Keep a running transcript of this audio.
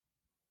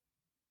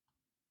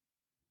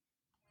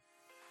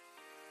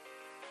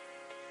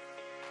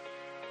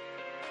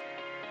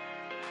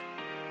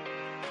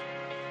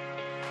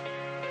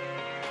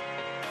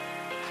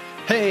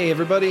Hey,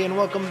 everybody, and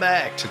welcome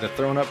back to the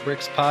Throwing Up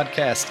Bricks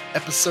podcast,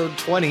 episode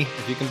 20,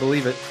 if you can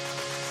believe it.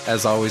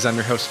 As always, I'm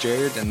your host,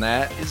 Jared, and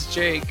that is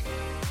Jake.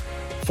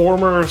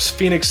 Former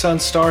Phoenix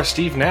Suns star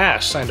Steve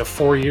Nash signed a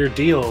 4-year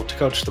deal to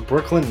coach the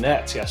Brooklyn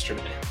Nets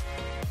yesterday.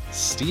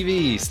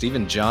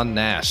 Steven John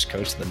Nash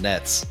coached the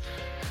Nets.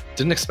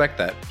 Didn't expect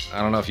that.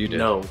 I don't know if you did.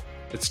 No,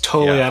 it's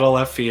totally out of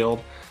left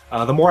field.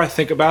 The more I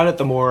think about it,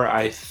 the more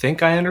I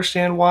think I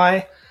understand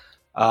why.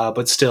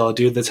 But still, a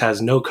dude that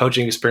has no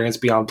coaching experience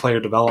beyond player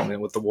development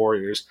with the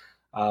Warriors.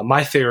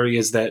 My theory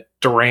is that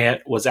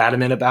Durant was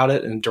adamant about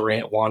it and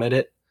Durant wanted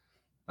it.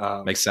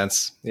 Makes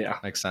sense. Yeah.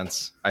 Makes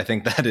sense. I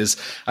think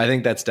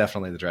that's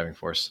definitely the driving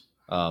force.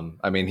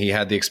 I mean, he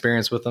had the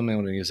experience with him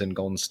when he was in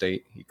Golden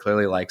State. He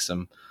clearly likes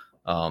him.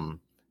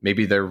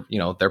 Maybe they're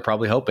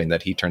probably hoping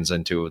that he turns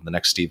into the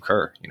next Steve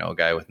Kerr, a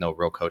guy with no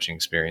real coaching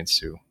experience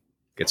who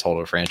gets hold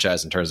of a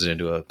franchise and turns it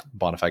into a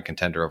bona fide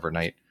contender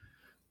overnight.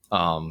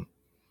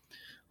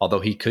 Although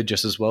he could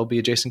just as well be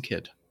a Jason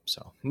Kidd.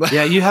 So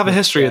yeah, you have a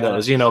history of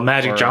those,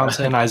 Magic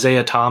Johnson,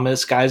 Isaiah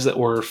Thomas, guys that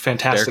were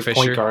fantastic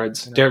point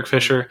guards, Derek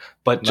Fisher,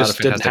 but just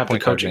didn't have the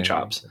coaching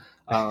chops.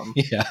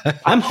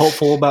 I'm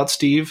hopeful about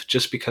Steve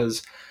just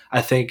because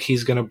I think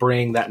he's going to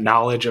bring that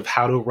knowledge of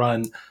how to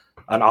run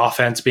an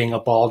offense, being a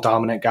ball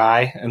dominant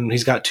guy, and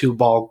he's got 2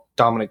 ball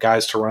dominant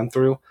guys to run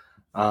through.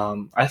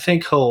 I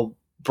think he'll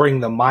bring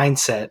the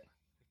mindset,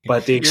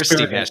 but the experience. You're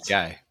a Steve Nash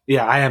guy.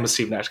 Yeah, I am a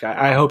Steve Nash guy.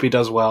 I hope he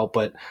does well,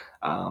 but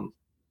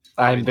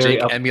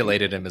Jake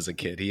emulated him as a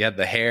kid. He had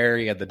the hair,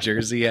 he had the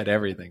jersey, he had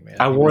everything, man.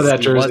 I wore that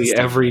jersey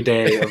every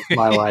day of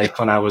my life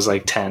when I was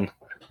like 10.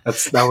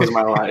 That was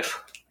my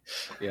life.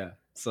 Yeah.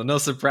 So no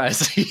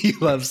surprise he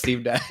loves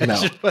Steve Nash.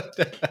 No.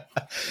 But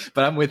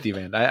I'm with you,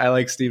 man. I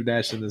like Steve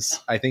Nash in this.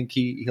 I think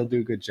he'll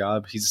do a good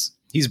job.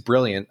 He's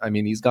brilliant. I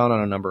mean, he's gone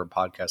on a number of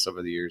podcasts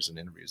over the years and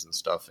interviews and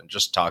stuff, and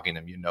just talking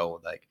to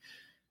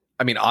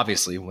him,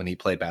 obviously when he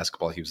played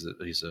basketball, he's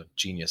a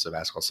genius, a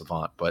basketball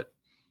savant, but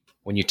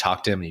when you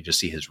talk to him and you just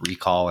see his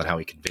recall and how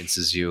he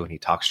convinces you and he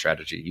talks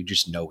strategy, you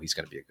just know he's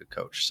going to be a good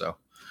coach. So,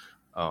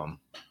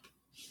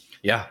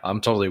 yeah,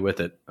 I'm totally with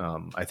it.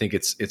 I think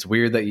it's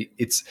weird that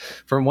it's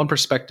from one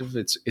perspective,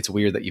 it's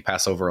weird that you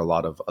pass over a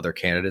lot of other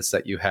candidates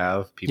that you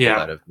have, people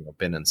that have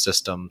been in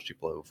systems,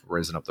 people who've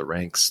risen up the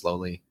ranks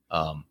slowly.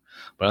 But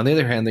on the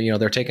other hand,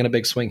 they're taking a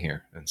big swing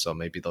here, and so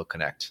maybe they'll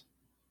connect.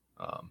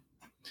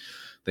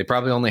 They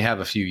probably only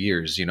have a few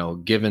years,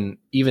 given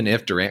even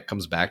if Durant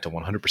comes back to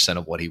 100%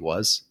 of what he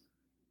was,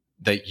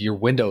 that your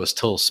window is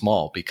still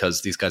small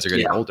because these guys are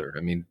getting older.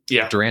 I mean,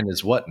 Durant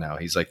is what now?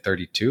 He's like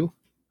 32.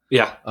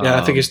 Yeah.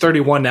 I think he's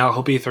 31 now.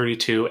 He'll be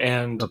 32.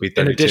 And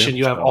in addition,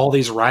 you have all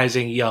these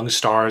rising young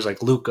stars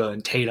like Luka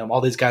and Tatum, all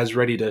these guys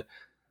ready to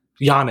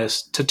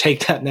Giannis to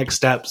take that next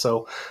step.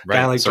 So,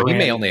 guy like so Durant,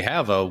 he may only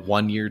have a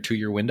 1-year,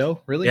 2-year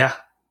window, really. Yeah.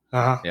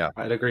 Yeah,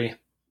 I'd agree.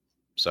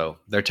 So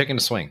they're taking a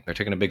swing. They're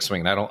taking a big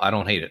swing. And I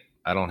don't hate it.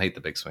 I don't hate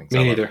the big swings.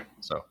 Me neither.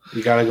 So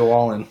you got to go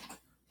all in.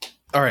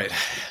 All right.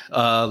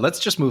 Let's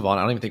just move on.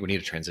 I don't even think we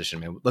need a transition,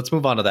 man. Let's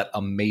move on to that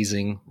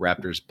amazing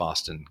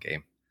Raptors-Boston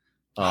game.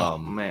 Oh,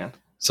 man.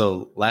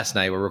 So last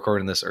night, we're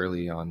recording this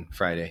early on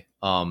Friday.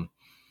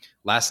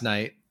 Last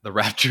night, the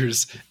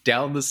Raptors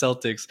down the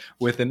Celtics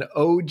with an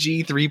OG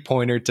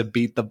 3-pointer to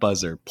beat the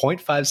buzzer.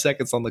 0.5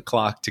 seconds on the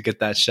clock to get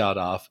that shot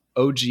off.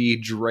 OG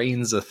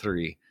drains a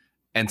 3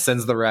 and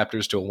sends the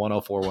Raptors to a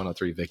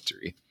 104-103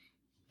 victory.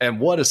 And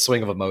what a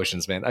swing of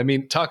emotions, man. I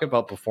mean, talking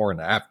about before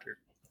and after.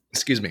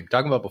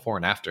 Talking about before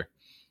and after.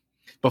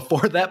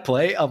 Before that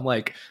play, I'm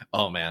like,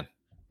 oh, man.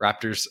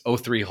 Raptors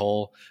 0-3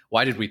 hole.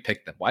 Why did we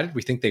pick them? Why did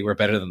we think they were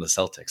better than the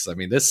Celtics? I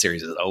mean, this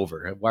series is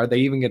over. Are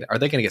they going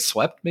to get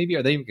swept? Maybe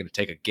are they even going to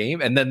take a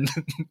game? And then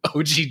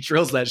OG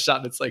drills that shot,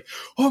 and it's like,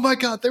 oh my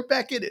God, they're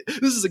back in it.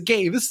 This is a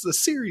game. This is a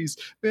series,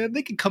 man.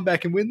 They can come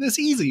back and win this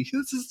easy.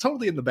 This is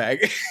totally in the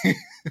bag.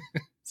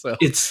 So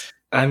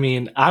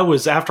I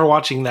was after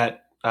watching that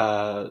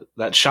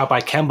shot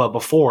by Kemba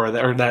before,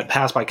 or that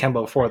pass by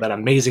Kemba before, that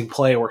amazing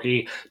play where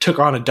he took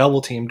on a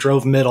double team,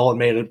 drove middle, and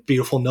made a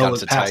beautiful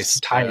no-look pass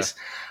to Tice.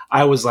 Yeah.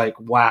 I was like,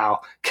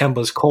 wow,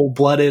 Kemba's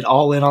cold-blooded,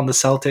 all in on the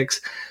Celtics,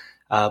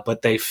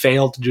 but they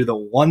failed to do the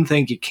one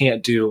thing you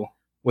can't do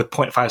with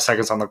 0.5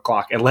 seconds on the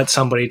clock and let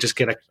somebody just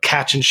get a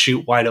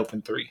catch-and-shoot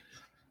wide-open 3.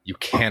 You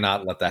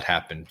cannot let that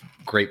happen.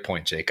 Great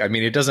point, Jake. I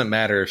mean, it doesn't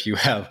matter if you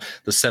have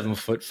the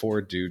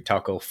 7'4" dude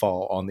Taco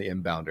Fall on the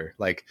inbounder.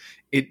 Like,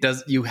 it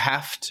does. You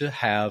have to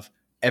have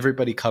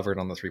everybody covered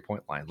on the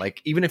 3-point line.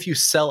 Like, even if you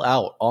sell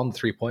out on the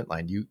 3-point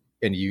line,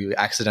 you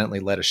accidentally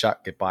let a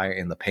shot get by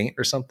in the paint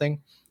or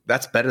something,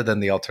 that's better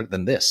than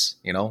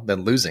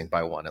than losing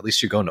by 1. At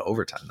least you're going to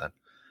overtime then.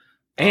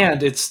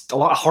 And it's a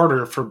lot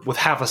harder with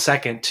half a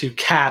second to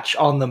catch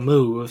on the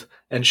move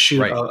and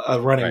shoot a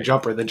running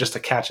jumper than just a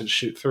catch and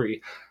shoot 3.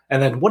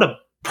 And then what a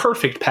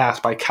perfect pass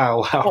by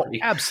Kyle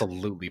Lowry. Oh,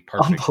 absolutely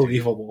perfect.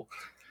 Unbelievable.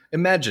 Dude.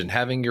 Imagine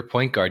having your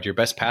point guard, your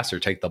best passer,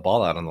 take the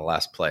ball out on the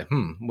last play.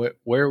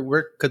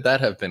 Where could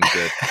that have been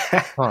good?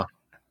 Huh.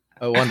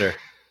 I wonder.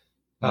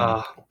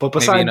 But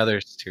besides maybe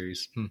another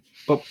series.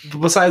 But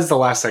besides the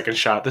last second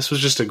shot, this was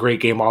just a great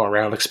game all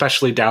around,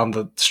 especially down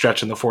the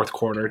stretch in the fourth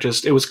quarter.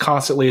 It was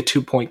constantly a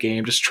 2-point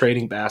game, just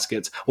trading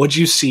baskets. What'd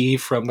you see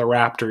from the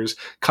Raptors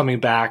coming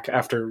back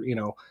after,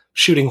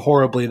 shooting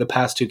horribly the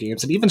past 2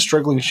 games and even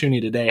struggling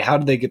shooting today? How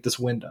did they get this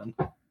win done?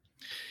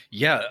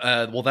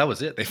 Yeah, well, that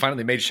was it. They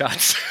finally made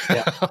shots.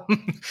 Yeah.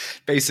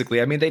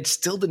 Basically, I mean, they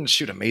still didn't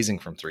shoot amazing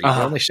from 3. They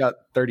only shot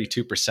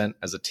 32%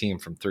 as a team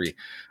from 3.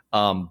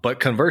 But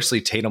conversely,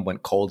 Tatum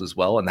went cold as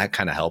well, and that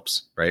kind of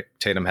helps, right?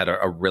 Tatum had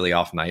a really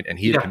off night, and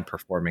he had been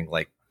performing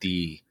like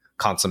the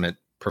consummate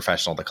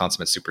professional, the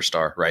consummate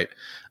superstar, right?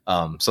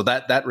 So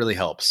that really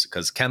helps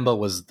because Kemba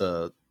was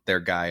their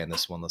guy in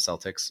this one, the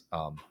Celtics.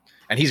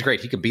 And he's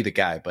great. He could be the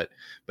guy, but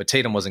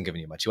Tatum wasn't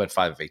giving you much. He went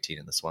 5 of 18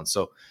 in this one.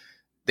 So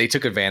they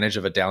took advantage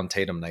of a down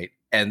Tatum night,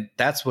 and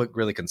that's what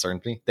really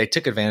concerned me. They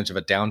took advantage of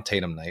a down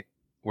Tatum night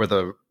where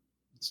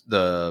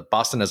the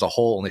Boston as a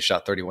whole only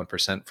shot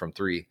 31% from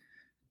 3,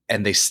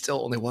 and they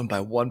still only won by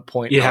 1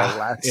 point on the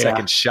last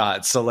second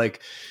shot. So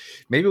like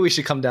maybe we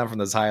should come down from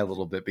this high a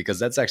little bit because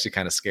that's actually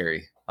kind of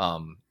scary. I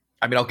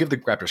mean, I'll give the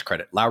Raptors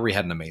credit. Lowry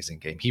had an amazing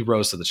game. He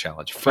rose to the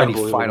challenge. Freddie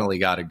finally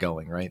got it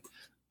going, right?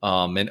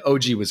 And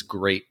OG was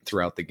great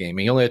throughout the game.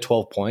 He only had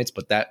 12 points,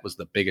 but that was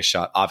the biggest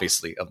shot,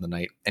 obviously, of the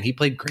night. And he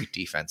played great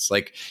defense.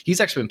 Like, he's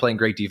actually been playing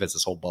great defense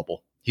this whole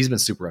bubble. He's been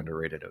super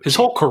underrated. OG. His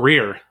whole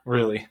career,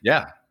 really.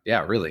 Yeah,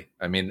 really.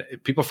 I mean,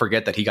 people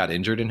forget that he got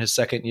injured in his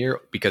second year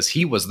because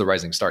he was the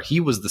rising star.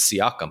 He was the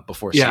Siakam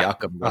before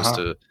Siakam rose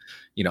to,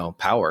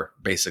 power,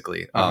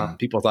 basically.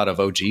 People thought of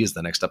OG as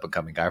the next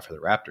up-and-coming guy for the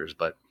Raptors,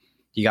 but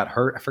he got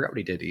hurt. I forgot what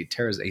he did. Did he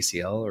tear his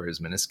ACL or his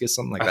meniscus,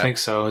 something like that? I think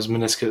so. His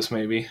meniscus,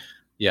 maybe.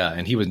 Yeah,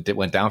 and he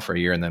went down for a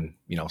year, and then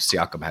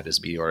Siakam had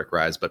his meteoric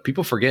rise. But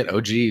people forget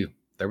OG.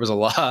 There was a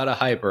lot of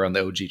hype around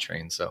the OG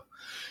train, so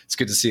it's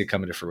good to see it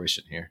coming to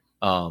fruition here.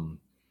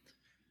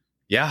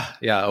 Yeah.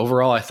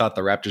 Overall, I thought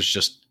the Raptors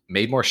just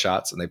made more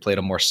shots and they played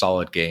a more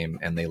solid game,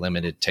 and they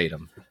limited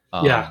Tatum.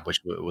 Which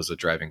was a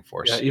driving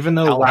force. Yeah, even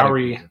though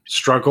Lowry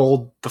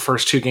struggled the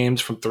first 2 games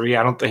from 3,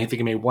 I think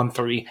he made 1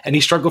 3, and he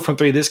struggled from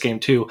 3 this game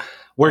too.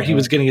 Where he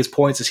was getting his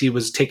points is he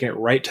was taking it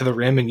right to the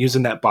rim and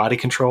using that body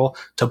control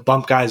to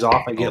bump guys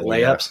off and get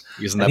layups.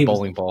 Yeah. Using that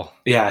bowling ball.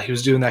 Yeah, he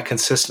was doing that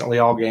consistently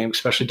all game,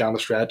 especially down the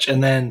stretch.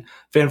 And then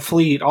Van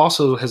Fleet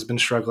also has been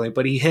struggling,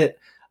 but he hit,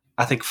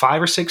 I think,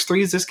 5 or 6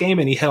 threes this game,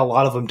 and he hit a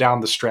lot of them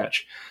down the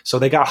stretch. So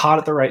they got hot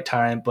at the right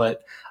time,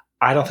 but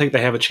I don't think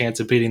they have a chance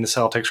of beating the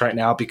Celtics right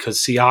now because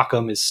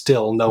Siakam is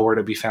still nowhere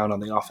to be found on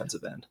the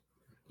offensive end.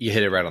 You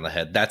hit it right on the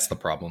head. That's the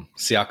problem.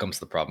 Siakam's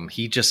the problem.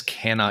 He just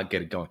cannot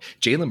get it going.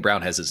 Jaylen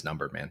Brown has his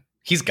number, man.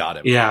 He's got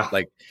him. Yeah.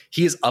 Like,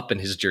 he is up in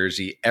his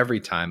jersey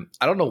every time.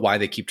 I don't know why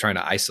they keep trying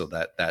to ISO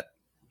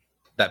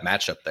that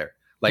matchup there.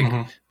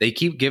 Like, they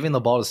keep giving the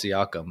ball to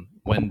Siakam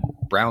when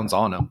Brown's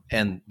on him,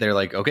 and they're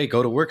like, okay,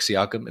 go to work,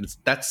 Siakam. And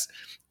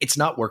it's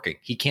not working.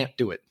 He can't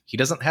do it. He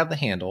doesn't have the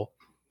handle.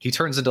 He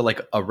turns into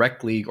like a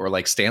rec league or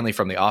like Stanley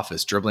from The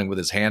Office, dribbling with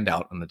his hand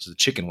out on the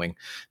chicken wing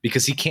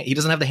because he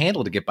doesn't have the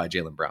handle to get by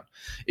Jaylen Brown.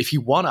 If you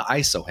want to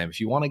ISO him,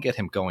 if you want to get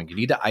him going, you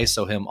need to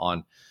ISO him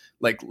on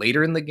like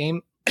later in the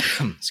game.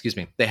 Excuse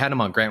me. They had him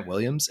on Grant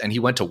Williams, and he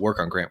went to work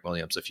on Grant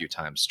Williams a few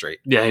times straight.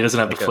 Yeah, he doesn't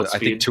have the foot speed. I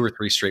think 2 or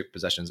 3 straight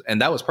possessions,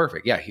 and that was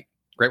perfect. Yeah,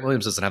 Grant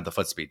Williams doesn't have the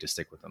foot speed to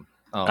stick with him.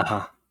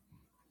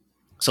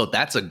 So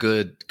that's a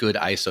good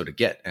ISO to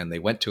get, and they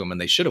went to him,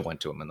 and they should have went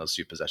to him in those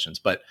few possessions,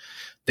 but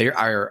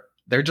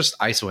they're just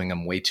ISOing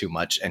him way too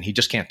much, and he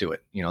just can't do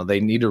it. They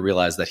need to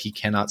realize that he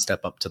cannot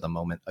step up to the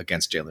moment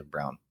against Jaylen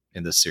Brown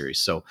in this series.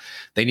 So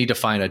they need to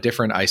find a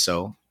different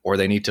ISO, or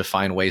they need to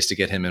find ways to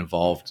get him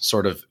involved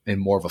sort of in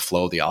more of a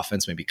flow of the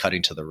offense, maybe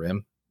cutting to the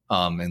rim,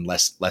 and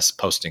less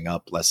posting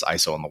up, less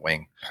ISO on the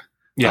wing.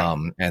 Yeah.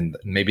 And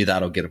maybe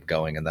that'll get him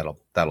going, and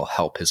that'll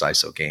help his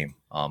ISO game.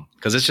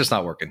 Because it's just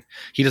not working.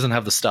 He doesn't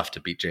have the stuff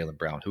to beat Jaylen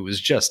Brown, who is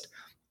just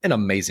an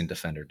amazing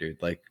defender,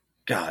 dude. Like,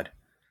 God.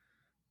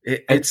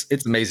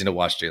 It's amazing to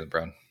watch Jaylen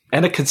Brown,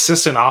 and a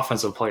consistent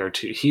offensive player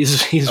too.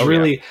 He's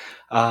really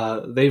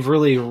they've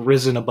really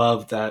risen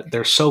above that.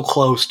 They're so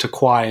close to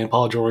Kawhi and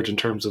Paul George in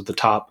terms of the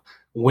top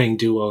wing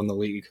duo in the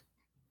league.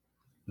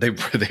 They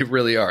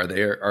really are.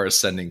 They are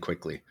ascending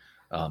quickly,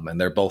 and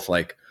they're both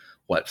like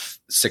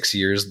 6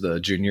 years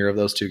the junior of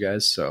those two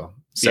guys. So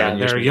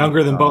they're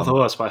younger than both of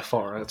us by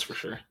far. That's for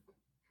sure.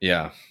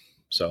 Yeah.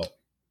 So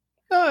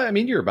I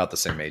mean, you're about the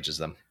same age as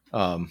them.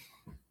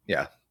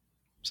 Yeah.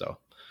 So.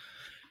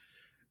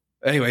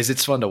 Anyways,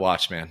 it's fun to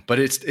watch, man. But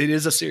it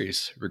is a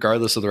series,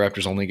 regardless of the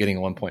Raptors only getting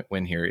a 1-point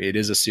win here. It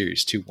is a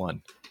series,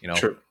 2-1.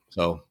 True.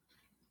 So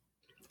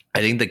I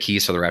think the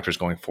keys for the Raptors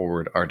going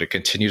forward are to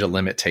continue to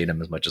limit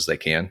Tatum as much as they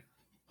can.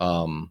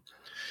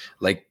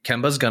 Like,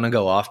 Kemba's gonna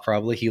go off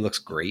probably. He looks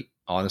great,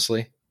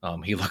 honestly.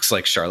 He looks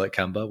like Charlotte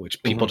Kemba,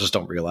 which people just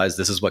don't realize.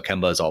 This is what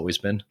Kemba has always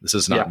been. This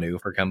is not new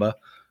for Kemba.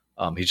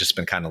 He's just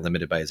been kind of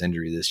limited by his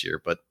injury this year,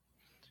 but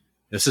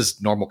this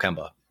is normal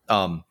Kemba.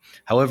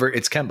 However,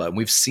 it's Kemba, and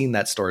we've seen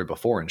that story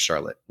before in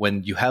Charlotte.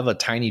 When you have a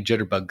tiny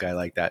jitterbug guy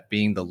like that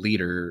being the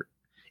leader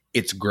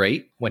it's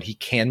great when he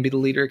can be the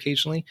leader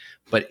occasionally,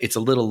 but it's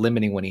a little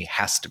limiting when he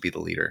has to be the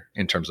leader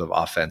in terms of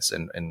offense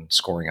and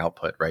scoring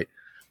output, right?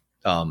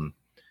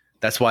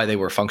 That's why they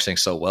were functioning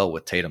so well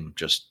with Tatum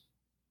just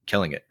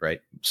killing it,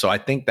 right? So I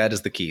think that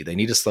is the key. They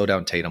need to slow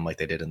down Tatum like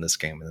they did in this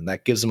game, and then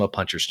that gives them a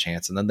puncher's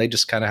chance, and then they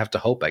just kind of have to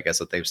hope, I guess,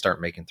 that they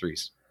start making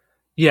threes.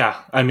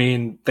 Yeah, I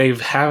mean, they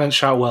haven't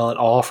shot well at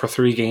all for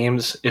 3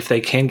 games. If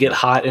they can get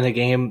hot in a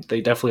game,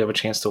 they definitely have a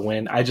chance to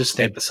win. I just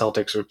think the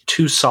Celtics are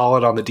too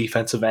solid on the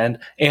defensive end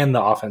and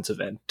the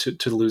offensive end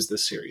to lose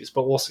this series,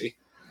 but we'll see.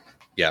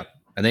 Yeah,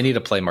 and they need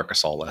to play Marc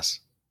Gasol less.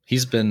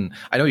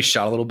 I know he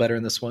shot a little better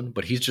in this one,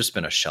 but he's just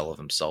been a shell of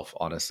himself,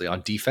 honestly.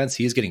 On defense,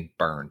 he's getting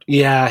burned.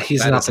 Yeah,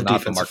 he's not the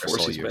defensive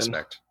force he's been.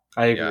 Expect.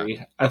 I agree.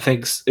 Yeah. I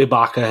think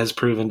Ibaka has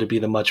proven to be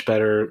the much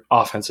better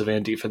offensive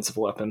and defensive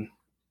weapon.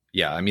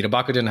 Yeah, I mean,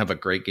 Ibaka didn't have a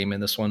great game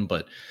in this one,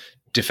 but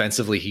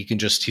defensively,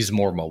 he's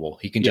more mobile.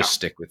 He can just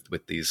stick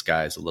with these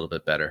guys a little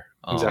bit better.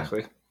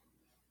 Exactly.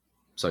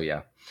 So,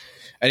 yeah.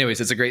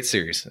 Anyways, it's a great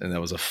series, and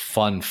that was a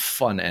fun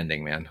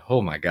ending, man.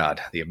 Oh, my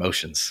God, the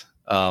emotions.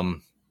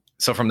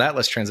 So from that,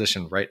 let's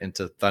transition right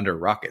into Thunder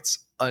Rockets.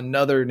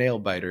 Another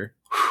nail-biter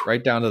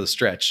right down to the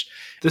stretch.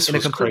 This in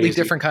was a completely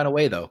crazy. Different kind of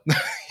way, though.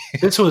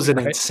 This was an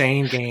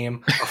insane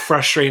game, a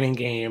frustrating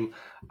game.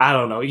 I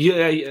don't know.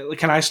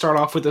 Can I start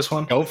off with this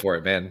one? Go for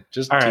it, man.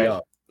 Just all right.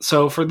 Up.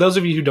 So for those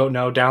of you who don't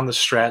know, down the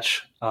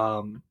stretch,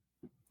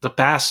 the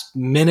past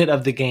minute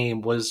of the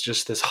game was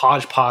just this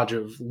hodgepodge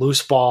of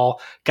loose ball,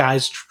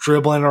 guys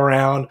dribbling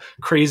around,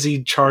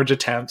 crazy charge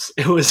attempts.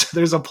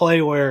 There's a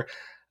play where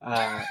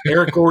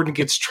Eric Gordon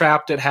gets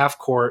trapped at half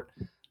court.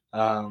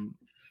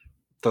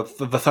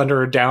 The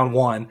Thunder are down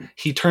 1.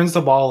 He turns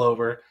the ball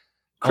over.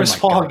 Chris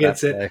Paul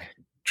gets it,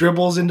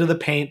 dribbles into the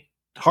paint.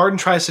 Harden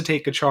tries to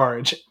take a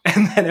charge,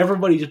 and then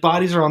everybody's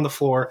bodies are on the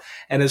floor.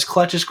 And as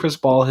clutch as Chris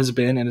Paul has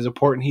been and as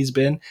important he's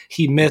been,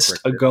 he missed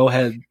a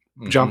go-ahead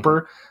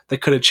jumper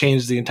that could have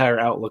changed the entire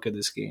outlook of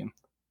this game.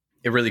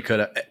 It really could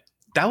have.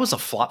 That was a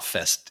flop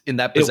fest in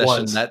that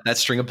possession, that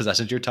string of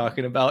possessions you're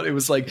talking about. It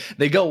was like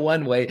they go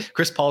one way,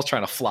 Chris Paul's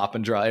trying to flop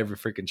and draw every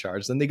freaking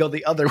charge. Then they go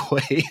the other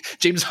way.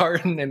 James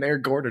Harden and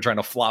Eric Gordon are trying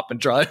to flop and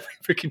draw every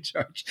freaking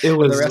charge. The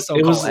rest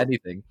don't call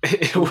anything.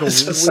 It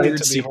was a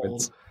weird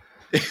sequence.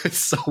 It was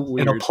so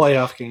weird. In a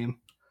playoff game.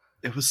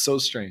 It was so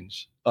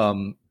strange.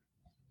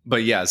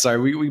 But yeah,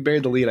 sorry, we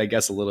buried the lead, I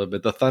guess, a little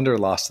bit. The Thunder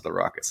lost to the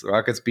Rockets. The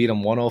Rockets beat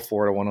them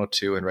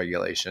 104-102 in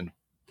regulation.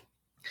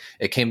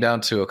 It came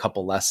down to a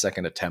couple last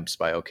second attempts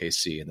by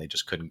OKC, and they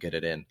just couldn't get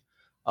it in.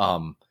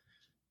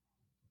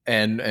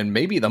 And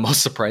maybe the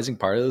most surprising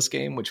part of this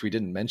game, which we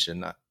didn't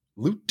mention,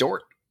 Lou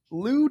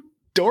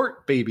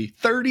Dort, baby,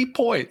 30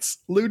 points.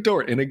 Lou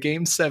Dort in a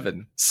game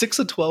 7, 6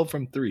 of 12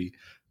 from 3.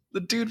 The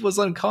dude was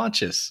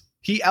unconscious.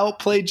 He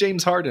outplayed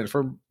James Harden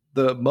for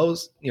the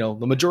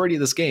majority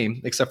of this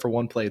game, except for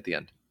one play at the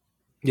end.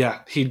 Yeah,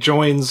 he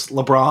joins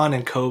LeBron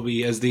and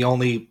Kobe as the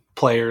only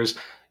players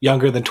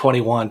younger than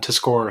 21 to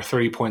score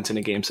 30 points in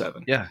a game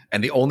 7. Yeah,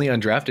 and the only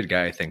undrafted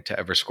guy, I think, to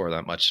ever score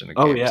that much in a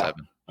game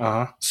 7.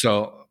 Uh-huh.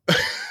 So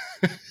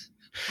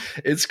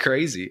it's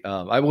crazy.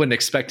 I wouldn't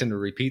expect him to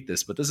repeat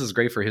this, but this is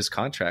great for his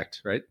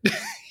contract, right?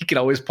 He can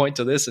always point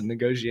to this in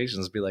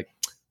negotiations and be like,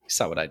 you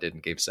saw what I did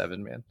in game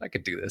 7, man. I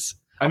could do this.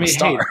 I mean,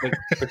 hey,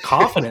 the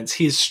confidence.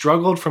 He's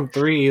struggled from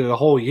 3 the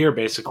whole year,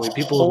 basically.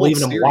 People are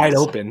leaving him wide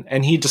open,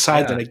 and he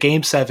decides in a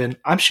game 7,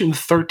 I'm shooting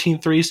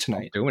 13 threes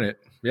tonight. Doing it.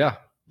 Yeah.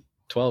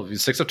 12.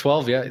 6 of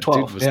 12. Yeah.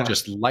 12, dude was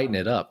just lighting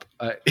it up.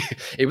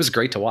 It was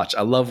great to watch.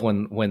 I love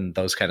when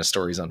those kind of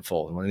stories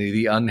unfold, when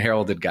the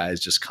unheralded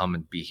guys just come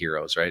and be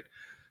heroes, right?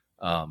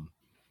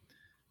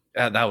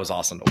 That was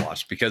awesome to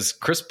watch because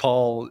Chris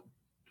Paul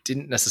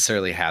didn't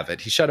necessarily have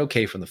it. He shot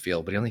okay from the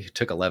field, but he only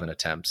took 11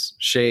 attempts.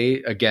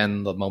 Shea,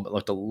 again, the moment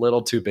looked a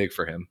little too big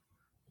for him.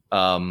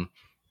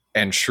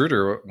 And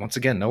Schroeder, once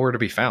again, nowhere to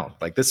be found.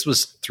 Like this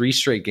was 3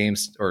 straight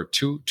games or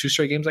two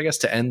straight games, I guess,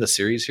 to end the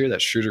series here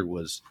that Schroeder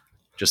was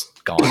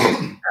just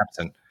gone,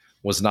 absent,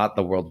 was not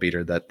the world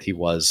beater that he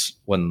was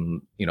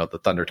when, the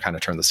Thunder kind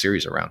of turned the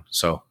series around.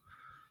 So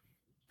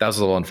that was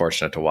a little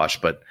unfortunate to watch,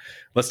 but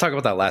let's talk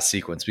about that last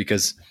sequence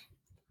because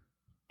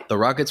the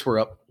Rockets were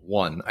up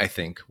 1, I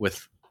think,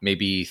 with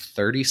maybe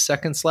 30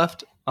 seconds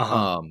left.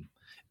 Uh-huh.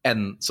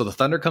 And so the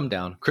Thunder come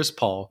down. Chris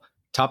Paul,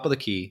 top of the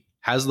key,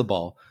 has the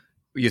ball.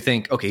 You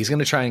think, okay, he's going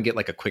to try and get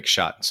like a quick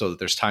shot so that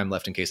there's time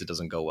left in case it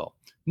doesn't go well.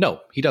 No,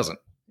 he doesn't.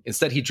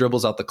 Instead, he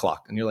dribbles out the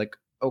clock. And you're like,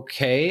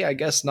 okay, I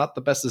guess not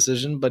the best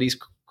decision, but he's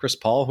Chris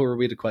Paul. Who are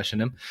we to question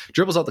him?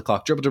 Dribbles out the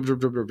clock,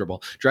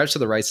 dribble, drives to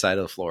the right side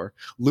of the floor,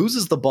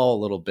 loses the ball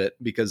a little bit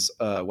because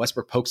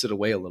Westbrook pokes it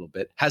away a little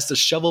bit, has to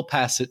shovel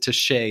pass it to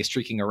Shea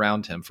streaking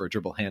around him for a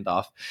dribble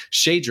handoff.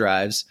 Shea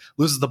drives,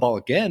 loses the ball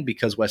again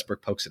because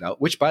Westbrook pokes it out,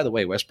 which, by the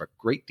way, Westbrook,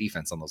 great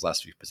defense on those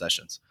last few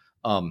possessions.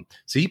 So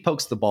he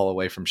pokes the ball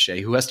away from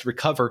Shea, who has to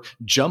recover,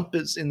 jump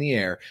is in the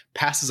air,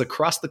 passes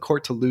across the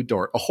court to Lou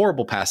Dort, a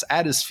horrible pass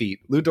at his feet.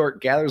 Lou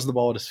Dort gathers the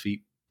ball at his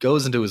feet,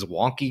 goes into his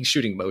wonky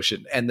shooting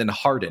motion, and then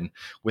Harden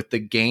with the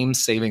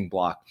game-saving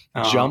block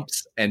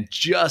jumps and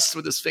just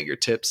with his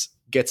fingertips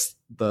gets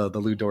the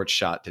Lu Dort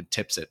shot and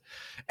tips it.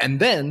 And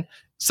then,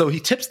 so he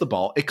tips the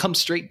ball. It comes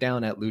straight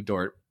down at Lu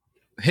Dort.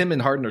 Him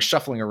and Harden are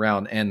shuffling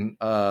around, and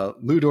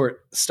Lu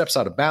Dort steps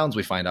out of bounds,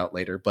 we find out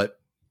later. But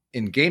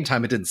in game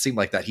time, it didn't seem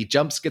like that. He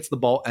jumps, gets the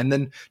ball, and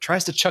then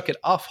tries to chuck it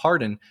off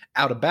Harden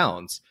out of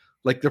bounds.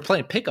 Like they're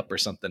playing pickup or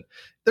something.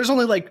 There's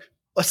only like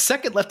a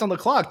second left on the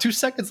clock, 2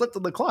 seconds left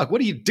on the clock.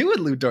 What are you doing,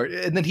 Lu Dort?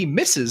 And then he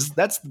misses.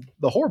 That's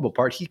the horrible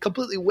part. He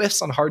completely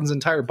whiffs on Harden's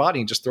entire body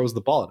and just throws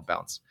the ball out of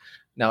bounds.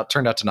 Now, it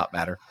turned out to not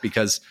matter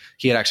because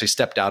he had actually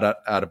stepped out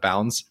of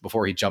bounds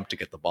before he jumped to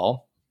get the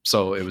ball.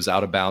 So it was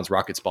out of bounds,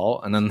 Rockets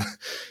ball. And then,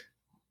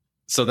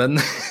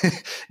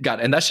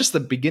 and that's just the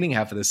beginning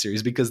half of the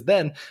series, because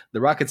then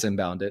the Rockets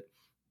inbound it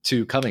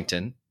to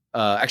Covington.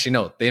 Actually,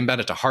 no, they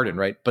inbound it to Harden,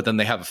 right? But then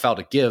they have a foul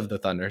to give the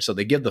Thunder. So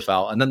they give the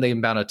foul, and then they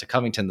inbound it to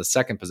Covington the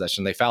second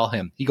possession. They foul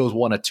him. He goes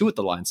 1 of 2 at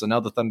the line. So now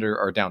the Thunder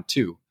are down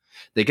 2.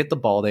 They get the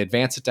ball. They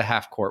advance it to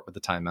half court with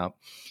the timeout.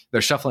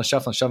 They're shuffling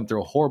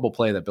through a horrible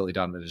play that Billy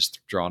Donovan has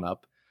drawn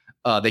up.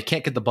 They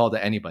can't get the ball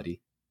to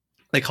anybody.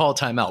 They call a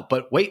timeout.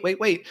 But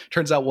wait.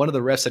 Turns out one of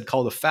the refs had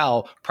called a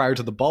foul prior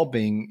to the ball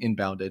being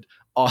inbounded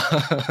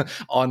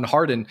on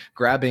Harden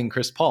grabbing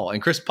Chris Paul.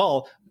 And Chris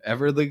Paul,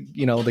 ever the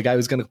guy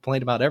who's going to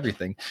complain about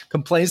everything,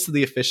 complains to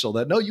the official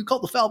that, no, you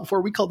called the foul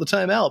before we called the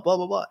timeout, blah,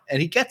 blah, blah.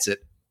 And he gets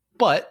it.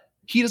 But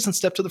he doesn't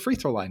step to the free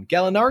throw line.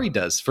 Gallinari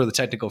does for the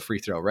technical free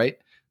throw, right?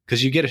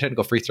 Because you get a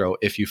technical free throw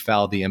if you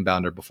foul the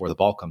inbounder before the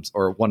ball comes,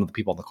 or one of the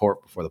people on the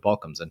court before the ball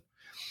comes in.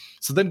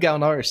 So then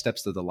Gallinari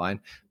steps to the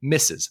line,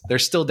 misses. They're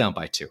still down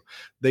by 2.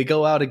 They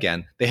go out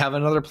again. They have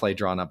another play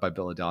drawn up by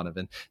Billy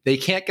Donovan. They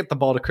can't get the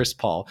ball to Chris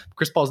Paul.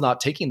 Chris Paul's not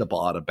taking the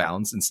ball out of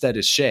bounds. Instead,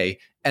 it's Shea.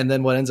 And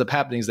then what ends up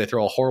happening is they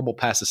throw a horrible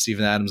pass to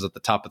Steven Adams at the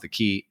top of the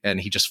key, and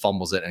he just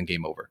fumbles it and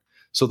game over.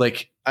 So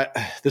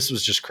this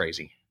was just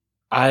crazy.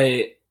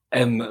 I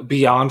am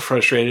beyond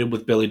frustrated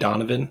with Billy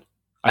Donovan.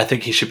 I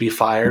think he should be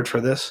fired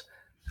for this.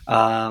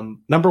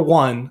 Number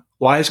one,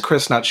 why is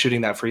Chris not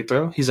shooting that free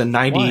throw? He's a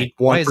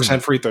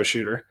 91% free throw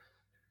shooter.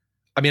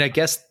 I mean, I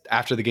guess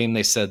after the game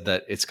they said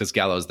that it's because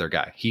Gallo's their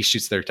guy. He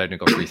shoots their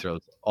technical free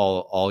throws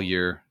all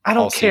year. I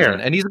don't care,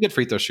 season, and he's a good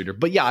free throw shooter.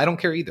 But yeah, I don't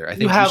care either. I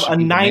think you have a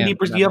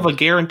 90%. You have a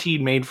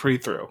guaranteed made free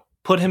throw.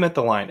 Put him at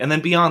the line, and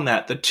then beyond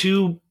that, the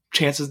 2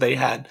 chances they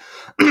had,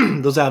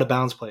 those out of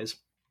bounds plays.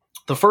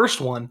 The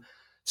first one,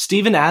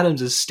 Steven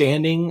Adams is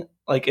standing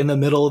like in the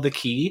middle of the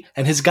key,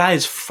 and his guy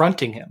is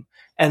fronting him.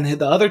 And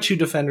the other 2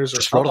 defenders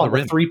are on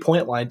the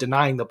 3-point line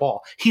denying the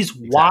ball. He's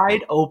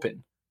wide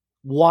open,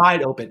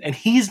 and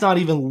he's not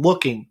even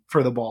looking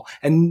for the ball.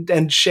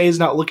 And Shea's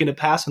not looking to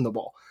pass him the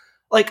ball.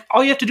 Like,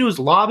 all you have to do is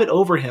lob it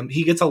over him.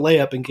 He gets a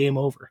layup and game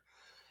over.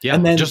 Yeah,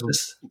 and then just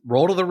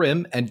roll to the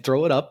rim and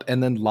throw it up,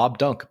 and then lob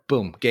dunk.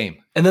 Boom,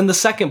 game. And then the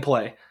second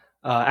play,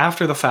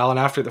 after the foul and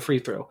after the free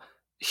throw,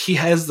 he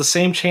has the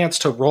same chance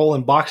to roll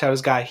and box out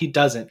his guy. He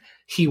doesn't.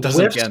 He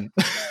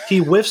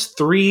whiffs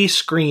 3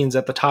 screens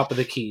at the top of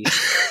the key.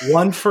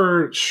 One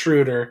for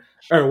Schroeder,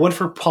 or one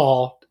for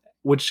Paul,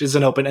 which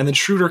isn't open, and then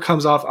Schroeder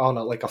comes off on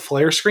like a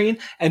flare screen,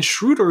 and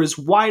Schroeder is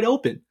wide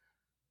open.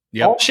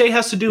 Yep. All Shea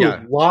has to do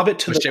is lob it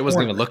to the corner. Shea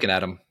wasn't even looking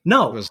at him.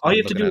 No, all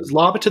you have to do is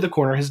lob it to the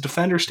corner. His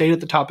defender stayed at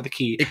the top of the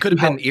key. It could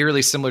have been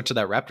eerily similar to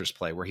that Raptors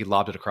play where he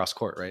lobbed it across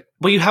court, right?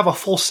 Well, you have a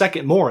full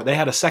second more. They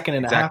had a second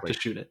and a half to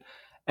shoot it.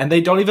 And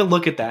they don't even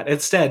look at that.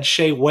 Instead,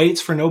 Shea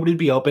waits for nobody to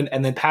be open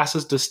and then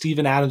passes to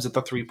Steven Adams at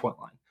the 3-point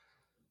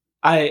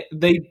line.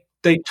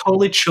 They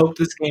totally choked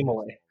this game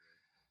away.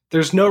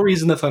 There's no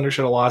reason the Thunder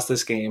should have lost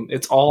this game.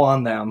 It's all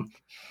on them.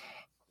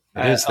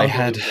 They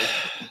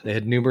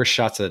had numerous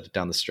shots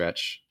down the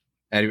stretch.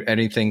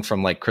 Anything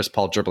from like Chris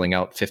Paul dribbling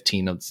out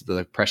 15 of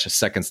the precious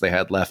seconds they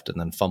had left and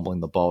then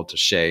fumbling the ball to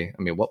Shea.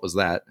 I mean, what was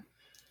that?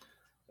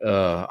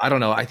 I don't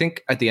know. I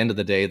think at the end of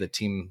the day, the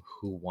team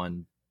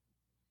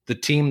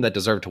that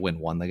deserved to win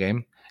won the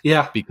game.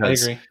 Yeah,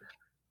 because I agree.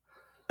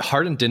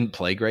 Harden didn't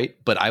play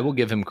great, but I will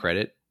give him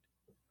credit.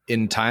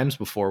 In times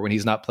before when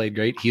he's not played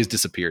great, he has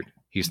disappeared.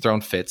 He's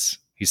thrown fits.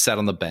 He's sat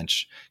on the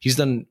bench.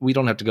 We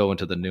don't have to go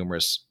into the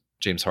numerous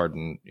James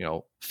Harden,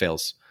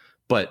 fails,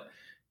 but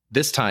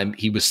this time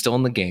he was still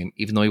in the game,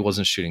 even though he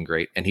wasn't shooting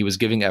great, and he was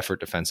giving effort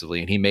defensively,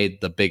 and he made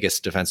the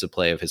biggest defensive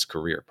play of his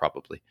career,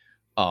 probably.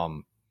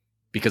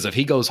 Because if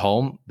he goes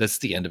home, that's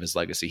the end of his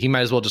legacy. He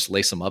might as well just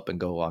lace him up and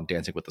go on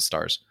Dancing with the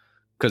Stars,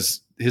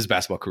 because his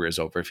basketball career is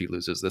over if he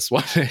loses this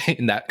one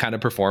in that kind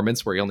of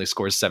performance where he only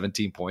scores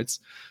 17 points.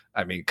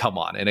 I mean, come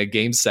on. In a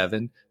game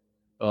 7,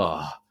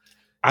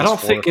 I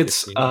don't think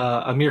it's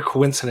a mere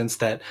coincidence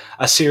that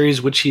a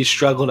series which he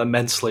struggled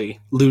immensely,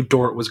 Lu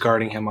Dort was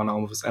guarding him on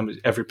almost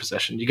every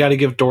possession. You got to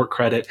give Dort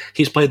credit.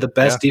 He's played the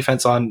best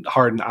defense on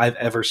Harden I've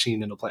ever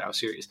seen in a playoff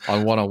series.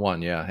 On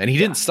one-on-one, yeah. And he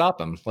didn't stop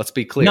him, let's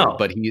be clear. No.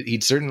 But he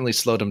certainly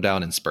slowed him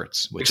down in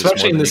spurts.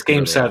 Especially in this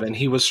game 7,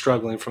 he was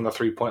struggling from the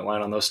 3-point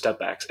line on those step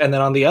backs. And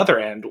then on the other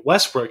end,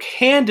 Westbrook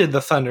handed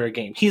the Thunder a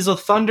game. He's a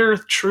Thunder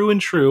true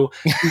and true.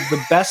 He's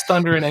the best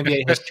Thunder in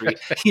NBA history.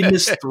 He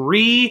missed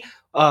 3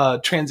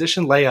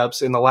 transition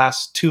layups in the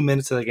last 2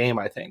 minutes of the game,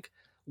 I think.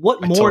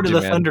 what more do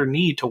the Thunder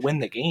need to win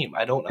the game?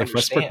 I don't understand. If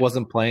Westbrook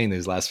wasn't playing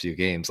these last few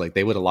games, like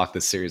they would have locked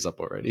this series up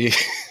already.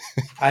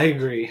 I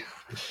agree.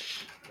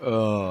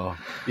 Oh,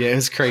 yeah,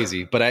 it's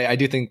crazy. But I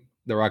do think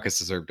the Rockets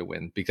deserve to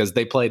win because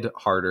they played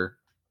harder.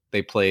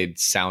 They played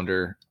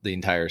sounder the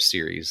entire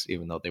series,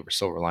 even though they were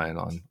so reliant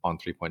on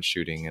 3-point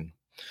shooting and,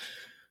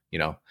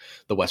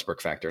 the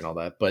Westbrook factor and all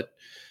that. But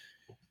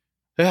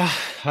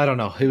I don't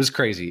know. It was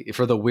crazy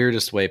for the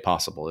weirdest way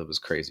possible. It was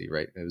crazy,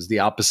 right? It was the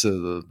opposite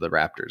of the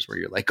Raptors where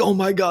you're like, oh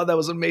my God, that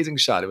was an amazing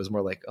shot. It was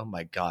more like, oh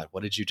my God,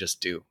 what did you just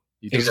do?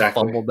 You just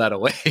fumbled that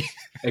away.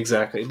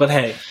 Exactly. But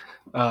hey,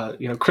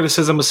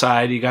 criticism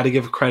aside, you got to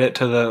give credit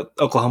to the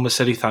Oklahoma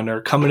City Thunder.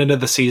 Coming into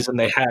the season,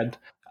 they had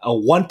a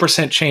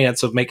 1%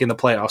 chance of making the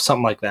playoffs,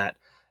 something like that.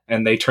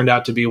 And they turned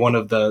out to be one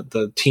of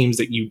the teams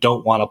that you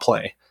don't want to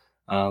play.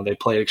 They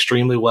played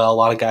extremely well. A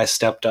lot of guys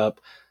stepped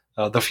up.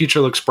 The future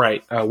looks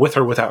bright with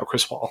or without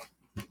Chris Paul.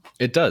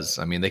 It does.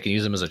 I mean, they can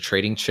use him as a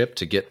trading chip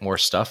to get more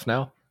stuff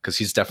now because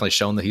he's definitely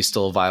shown that he's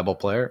still a viable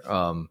player.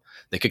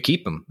 They could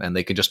keep him and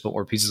they could just put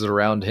more pieces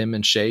around him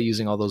and Shea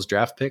using all those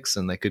draft picks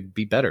and they could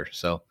be better.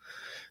 So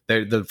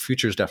the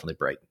future is definitely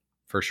bright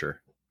for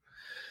sure.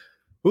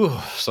 Ooh,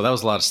 so that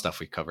was a lot of stuff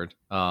we covered.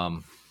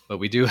 But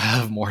we do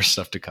have more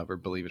stuff to cover,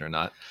 believe it or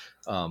not.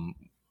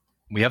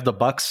 We have the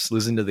Bucks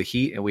losing to the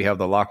Heat, and we have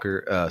the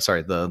Lakers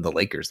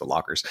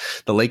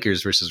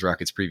versus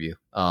Rockets preview.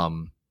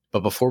 But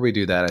before we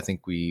do that, I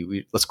think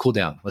we let's cool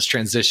down. Let's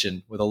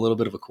transition with a little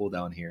bit of a cool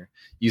down here,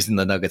 using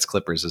the Nuggets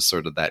Clippers as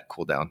sort of that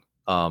cool down.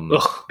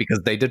 Because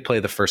they did play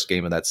the first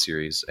game of that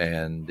series,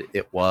 and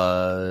it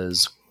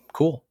was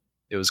cool.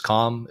 It was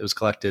calm. It was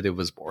collected. It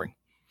was boring.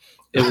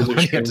 It was what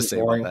do you have to say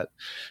boring. About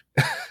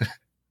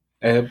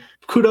that?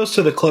 Kudos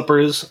to the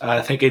Clippers.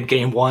 I think in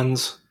game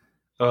ones,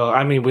 we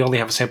only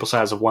have a sample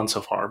size of one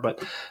so far,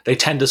 but they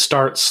tend to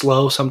start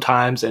slow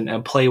sometimes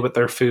and play with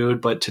their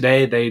food. But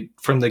today,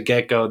 from the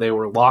get-go, they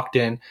were locked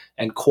in,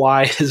 and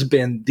Kawhi has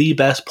been the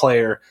best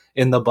player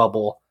in the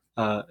bubble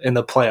in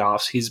the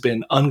playoffs. He's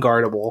been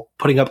unguardable,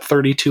 putting up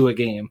 32 a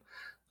game.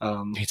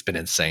 He's been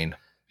insane.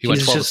 He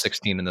went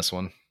 12-16 in this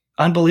one.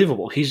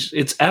 Unbelievable.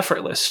 It's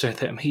effortless with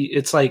him.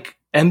 It's like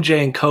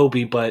MJ and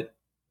Kobe, but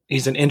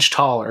he's an inch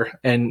taller,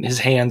 and his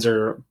hands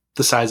are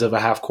the size of a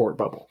half-court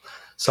bubble.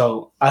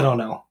 So I don't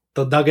know.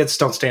 The Nuggets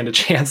don't stand a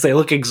chance. They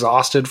look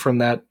exhausted from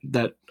that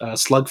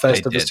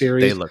slugfest of the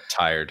series. They look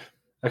tired.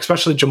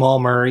 Especially Jamal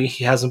Murray.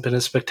 He hasn't been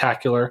as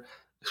spectacular,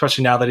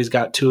 especially now that he's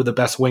got two of the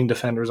best wing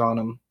defenders on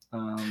him.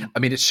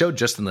 It showed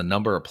just in the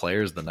number of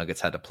players the Nuggets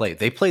had to play.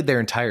 They played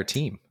their entire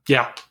team.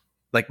 Yeah.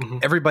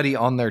 Everybody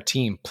on their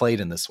team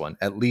played in this one,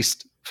 at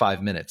least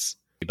 5 minutes.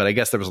 But I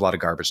guess there was a lot of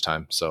garbage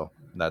time, so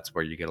that's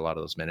where you get a lot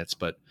of those minutes.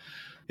 But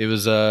it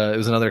was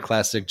another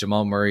classic.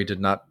 Jamal Murray did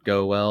not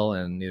go well,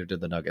 and neither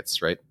did the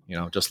Nuggets. Right?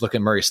 Just look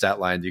at Murray's stat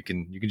line. You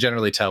can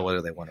generally tell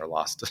whether they won or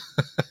lost.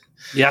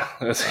 Yeah,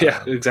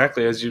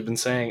 exactly as you've been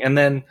saying. And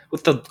then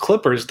with the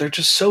Clippers, they're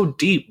just so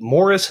deep.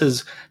 Morris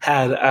has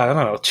had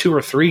 2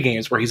 or 3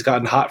 games where he's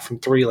gotten hot from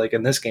 3, like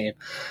in this game,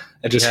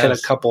 and just hit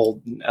a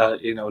couple,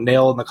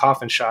 nail in the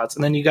coffin shots.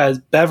 And then you guys,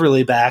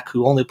 Beverly back,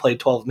 who only played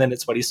 12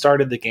 minutes, but he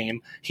started the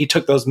game. He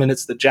took those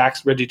minutes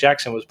that Reggie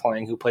Jackson was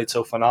playing, who played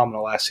so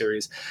phenomenal last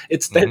series.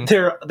 It's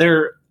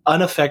they're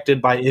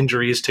unaffected by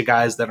injuries to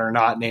guys that are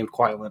not named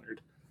Kawhi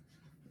Leonard.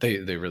 They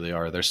really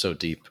are. They're so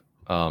deep.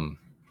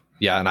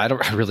 Yeah, and I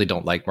really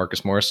don't like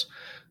Marcus Morris.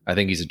 I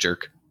think he's a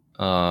jerk.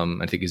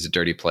 I think he's a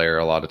dirty player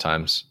a lot of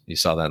times. You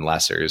saw that in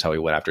last series, how he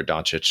went after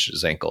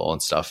Doncic's ankle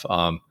and stuff.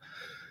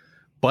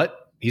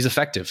 But he's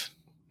effective.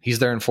 He's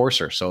their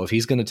enforcer. So if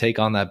he's going to take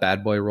on that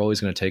bad boy role, he's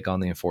going to take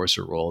on the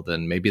enforcer role,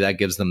 then maybe that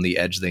gives them the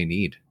edge they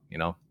need,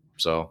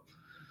 So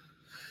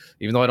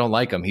even though I don't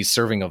like him, he's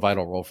serving a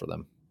vital role for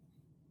them.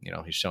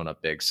 He's shown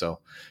up big. So,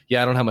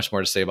 yeah, I don't have much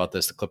more to say about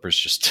this. The Clippers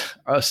just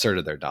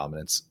asserted their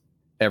dominance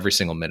every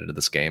single minute of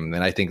this game.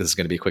 And I think this is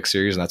going to be a quick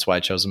series, and that's why I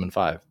chose them in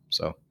 5.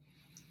 So,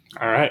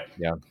 all right.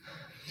 Yeah.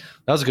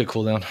 That was a good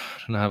cool down. I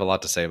don't have a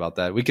lot to say about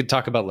that. We could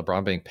talk about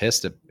LeBron being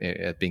pissed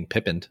at being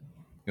Pippened.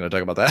 You want to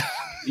talk about that?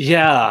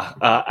 Yeah.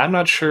 I'm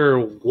not sure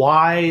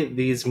why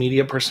these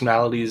media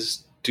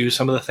personalities do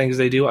some of the things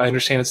they do. I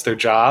understand it's their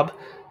job,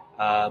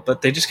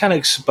 but they just kind of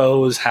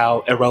expose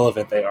how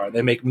irrelevant they are.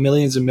 They make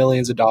millions and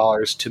millions of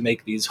dollars to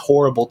make these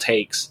horrible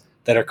takes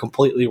that are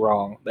completely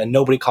wrong, and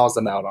nobody calls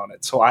them out on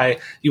it. So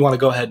you want to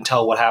go ahead and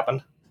tell what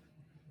happened?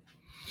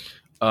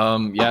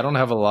 Yeah, I don't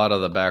have a lot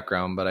of the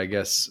background, but I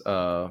guess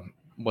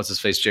what's his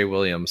face, Jay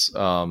Williams,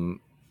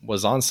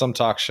 was on some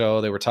talk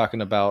show. They were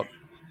talking about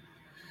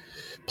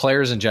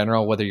players in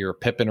general, whether you're a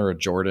Pippen or a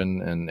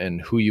Jordan,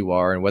 and who you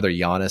are, and whether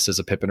Giannis is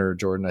a Pippen or a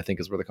Jordan, I think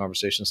is where the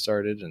conversation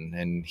started.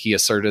 And he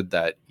asserted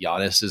that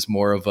Giannis is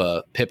more of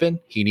a Pippen.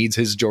 He needs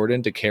his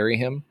Jordan to carry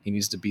him. He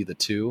needs to be the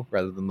 2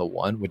 rather than the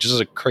 1, which is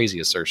a crazy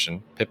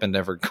assertion. Pippen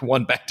never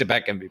won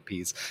back-to-back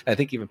MVPs. I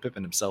think even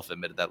Pippen himself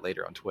admitted that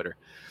later on Twitter.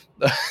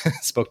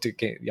 Spoke to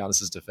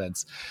Giannis's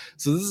defense.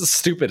 So this is a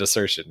stupid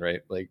assertion,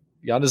 right? Like,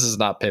 Giannis is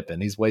not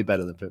Pippen. He's way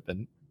better than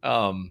Pippen.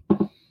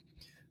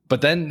 But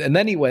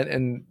then he went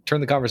and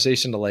turned the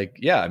conversation to like,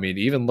 yeah, I mean,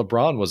 even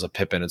LeBron was a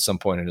Pippen at some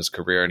point in his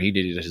career, and he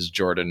needed his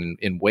Jordan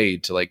in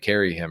Wade to like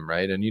carry him,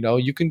 right? And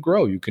you can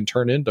grow, you can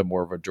turn into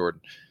more of a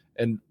Jordan.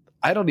 And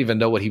I don't even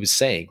know what he was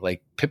saying.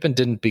 Like Pippen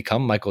didn't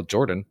become Michael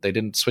Jordan. They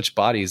didn't switch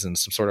bodies in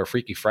some sort of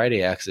Freaky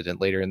Friday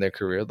accident later in their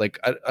career. Like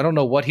I don't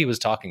know what he was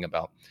talking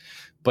about.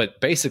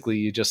 But basically,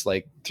 you just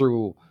like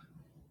threw.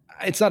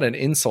 It's not an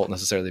insult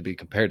necessarily to be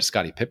compared to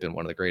Scottie Pippen,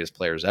 one of the greatest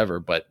players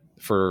ever, but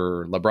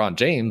for LeBron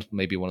James,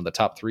 maybe one of the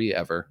top 3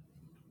 ever,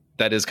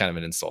 that is kind of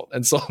an insult.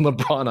 And so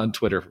LeBron on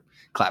Twitter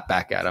clapped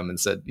back at him and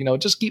said,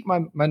 just keep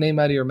my name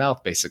out of your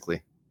mouth,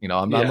 basically.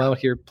 I'm out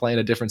here playing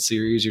a different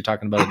series. You're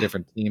talking about a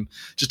different team.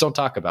 Just don't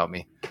talk about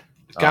me.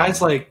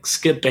 Guys like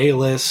Skip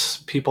Bayless,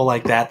 people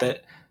like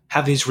that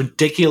have these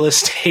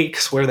ridiculous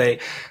takes where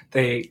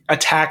they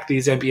attack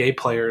these NBA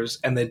players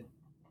and they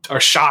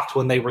are shocked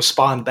when they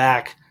respond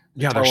back.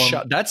 Yeah, they're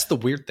shocked. That's the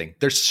weird thing.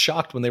 They're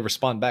shocked when they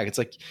respond back. It's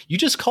like, you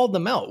just called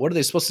them out. What are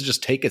they supposed to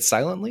just take it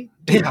silently?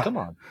 Dude, come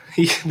on.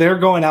 They're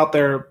going out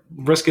there,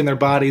 risking their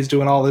bodies,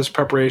 doing all this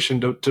preparation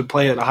to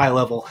play at a high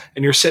level,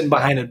 and you're sitting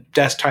behind a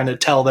desk trying to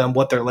tell them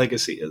what their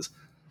legacy is.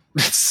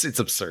 It's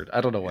absurd.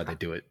 I don't know why they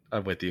do it.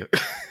 I'm with you.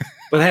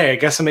 But hey, I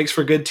guess it makes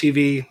for good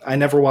TV. I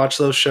never watch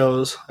those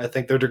shows. I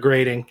think they're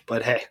degrading.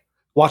 But hey,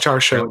 watch our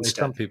show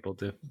instead. Some people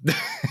do.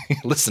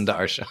 Listen to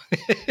our show.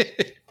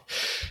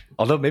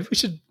 Although maybe we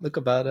should look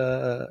about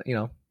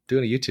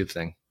doing a YouTube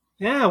thing.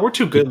 Yeah, we're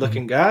two good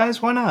looking guys.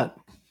 Why not?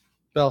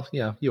 Well,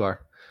 yeah, you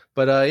are.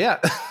 But yeah,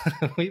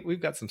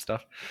 we've got some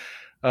stuff.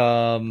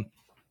 Yeah,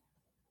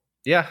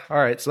 all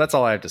right. So that's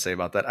all I have to say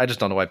about that. I just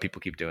don't know why people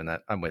keep doing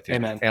that. I'm with you.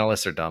 Amen.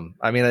 Analysts are dumb.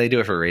 I mean, they do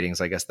it for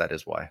ratings. I guess that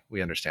is why.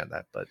 We understand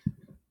that. But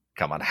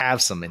come on,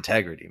 have some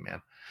integrity,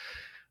 man.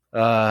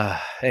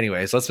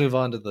 Anyways, let's move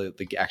on to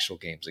the actual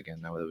games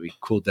again. Now that we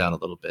cooled down a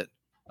little bit.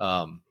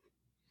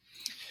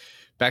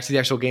 Back to the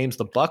actual games.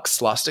 The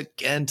Bucks lost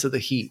again to the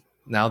Heat.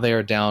 Now they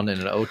are down in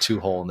an 0-2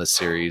 hole in this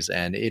series,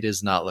 and it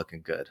is not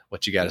looking good.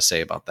 What you got to say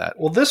about that?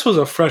 Well, this was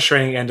a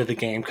frustrating end of the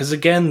game because,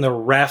 again, the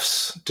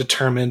refs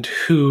determined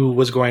who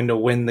was going to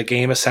win the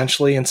game,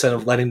 essentially, instead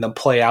of letting them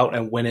play out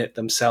and win it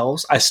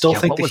themselves. I still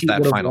think the Heat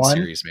would have won.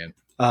 Series, man?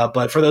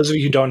 But for those of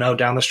you who don't know,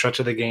 down the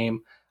stretch of the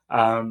game,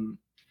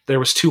 there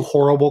was 2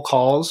 horrible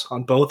calls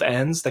on both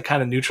ends that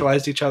kind of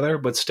neutralized each other,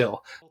 but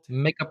still.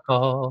 Makeup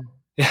call.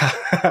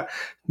 Yeah.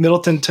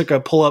 Middleton took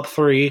a pull-up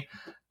 3,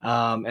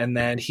 and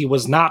then he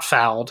was not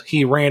fouled.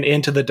 He ran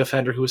into the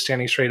defender who was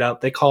standing straight up.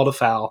 They called a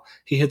foul.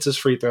 He hits his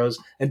free throws.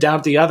 And down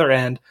at the other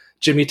end,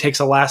 Jimmy takes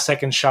a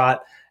last-second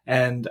shot,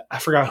 and I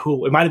forgot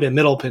who. It might have been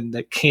Middleton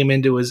that came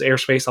into his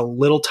airspace a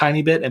little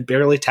tiny bit and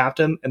barely tapped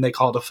him, and they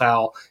called a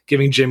foul,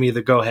 giving Jimmy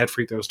the go-ahead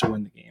free throws to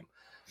win the game.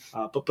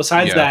 But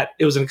besides that,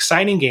 it was an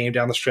exciting game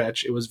down the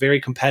stretch. It was very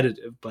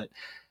competitive, but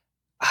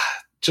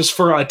just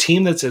for a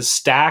team that's as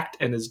stacked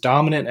and as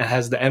dominant and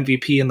has the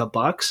MVP in the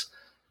Bucks,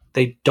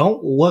 they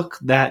don't look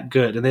that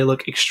good, and they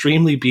look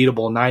extremely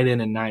beatable night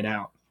in and night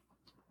out.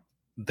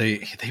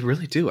 They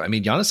really do. I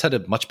mean, Giannis had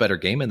a much better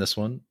game in this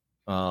one.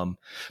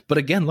 But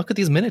again, look at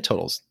these minute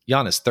totals.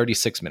 Giannis,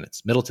 36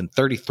 minutes. Middleton,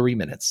 33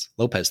 minutes.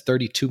 Lopez,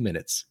 32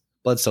 minutes.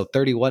 Bledsoe,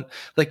 31.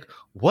 Like,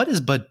 what is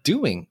Bud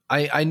doing?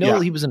 I know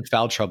he was in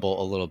foul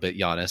trouble a little bit,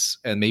 Giannis,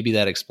 and maybe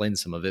that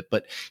explains some of it,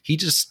 but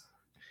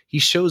he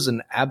shows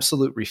an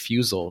absolute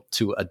refusal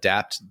to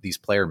adapt these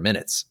player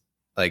minutes.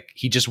 Like,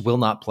 he just will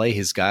not play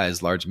his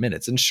guys large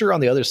minutes. And sure,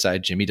 on the other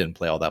side, Jimmy didn't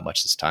play all that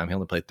much this time. He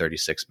only played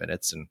 36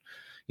 minutes, and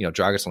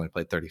Dragic only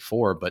played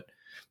 34. But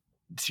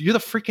you're the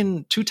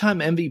freaking 2-time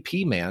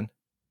MVP, man.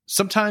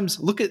 Sometimes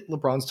look at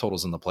LeBron's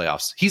totals in the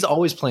playoffs. He's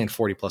always playing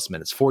 40 plus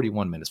minutes,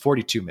 41 minutes,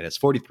 42 minutes,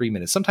 43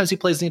 minutes. Sometimes he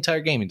plays the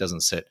entire game and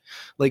doesn't sit.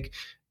 Like,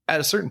 at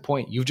a certain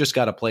point, you've just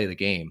got to play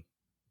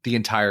the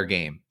entire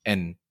game,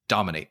 and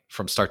dominate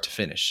from start to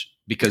finish,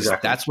 because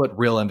that's what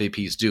real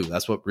MVPs do.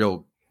 That's what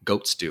real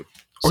GOATs do.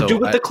 Or do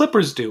what the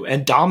Clippers do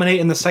and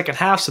dominate in the second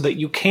half so that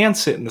you can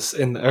sit in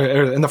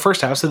the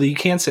first half so that you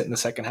can sit in the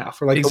second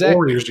half, or like the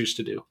Warriors used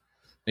to do.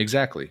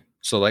 Exactly.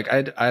 So like,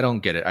 I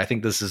don't get it. I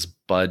think this is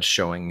Bud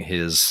showing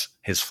his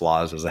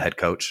flaws as a head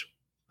coach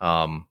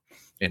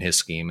in his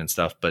scheme and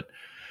stuff, but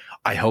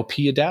I hope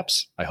he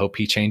adapts. I hope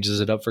he changes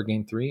it up for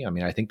game 3. I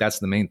mean, I think that's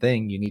the main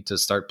thing. You need to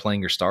start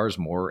playing your stars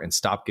more and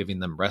stop giving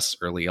them rests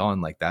early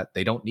on like that.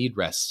 They don't need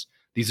rests.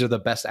 These are the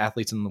best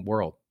athletes in the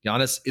world.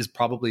 Giannis is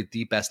probably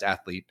the best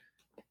athlete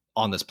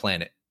on this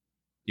planet.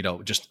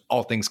 Just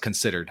all things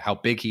considered, how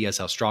big he is,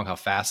 how strong, how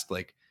fast.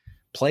 Like,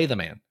 play the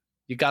man.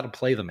 You got to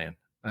play the man.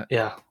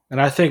 Yeah.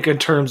 And I think in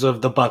terms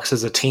of the Bucks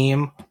as a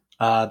team,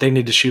 they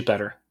need to shoot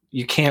better.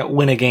 You can't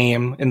win a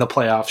game in the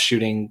playoffs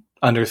shooting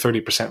under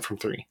 30% from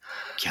 3.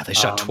 Yeah, they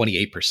shot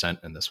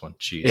 28% in this one.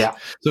 Jeez. Yeah.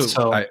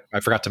 So I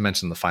forgot to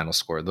mention the final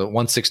score. The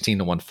 116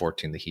 to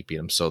 114, the Heat beat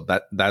them. So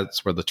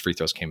that's where the free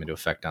throws came into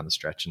effect down the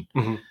stretch.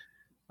 And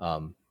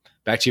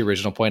back to your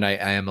original point, I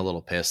am a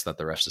little pissed that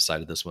the refs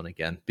decided this one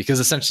again, because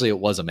essentially it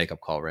was a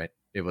makeup call, right?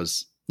 It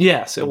was.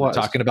 Yes, it was.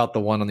 Talking about the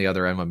one on the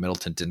other end when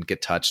Middleton didn't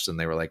get touched, and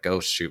they were like, oh,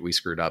 shoot, we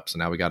screwed up. So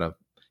now we got to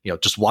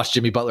just watch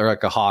Jimmy Butler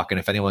like a hawk, and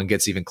if anyone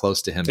gets even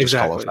close to him, just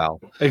call a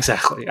foul.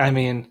 Exactly. I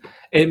mean,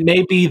 it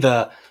may be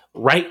the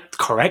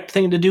correct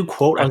thing to do,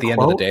 quote unquote. At the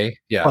end of the day,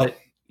 yeah. But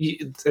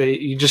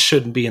you just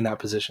shouldn't be in that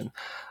position.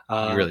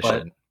 You really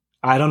shouldn't.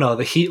 I don't know.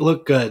 The Heat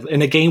look good.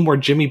 In a game where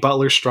Jimmy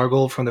Butler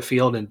struggled from the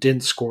field and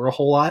didn't score a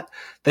whole lot,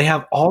 they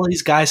have all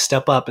these guys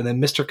step up, and then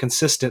Mr.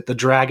 Consistent, the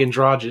Dragon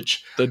Dragic.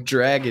 The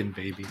Dragon,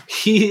 baby.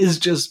 He has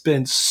just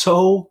been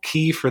so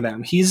key for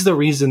them. He's the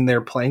reason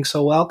they're playing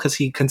so well, because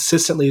he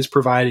consistently is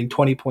providing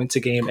 20 points a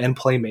game and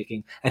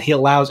playmaking, and he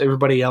allows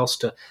everybody else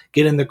to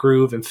get in the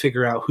groove and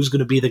figure out who's going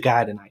to be the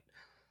guy tonight.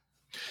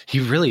 He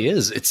really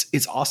is.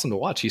 It's awesome to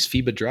watch. He's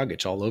FIBA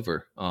Dragic all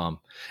over.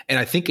 And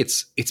I think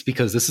it's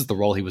because this is the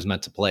role he was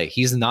meant to play.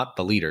 He's not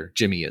the leader.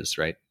 Jimmy is,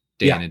 right?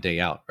 Day in and day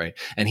out, right?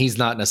 And he's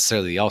not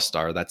necessarily the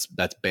all-star. That's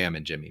Bam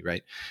and Jimmy,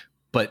 right?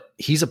 But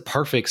he's a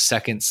perfect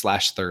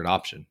second/third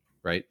option,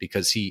 right?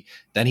 Because he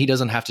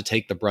doesn't have to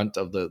take the brunt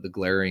of the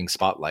glaring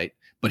spotlight,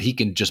 but he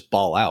can just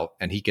ball out,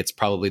 and he gets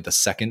probably the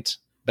second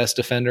best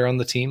defender on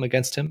the team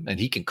against him, and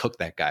he can cook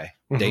that guy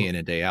day in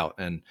and day out.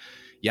 And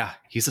yeah,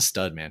 he's a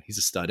stud, man. He's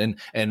a stud. And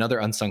another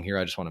unsung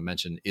hero I just want to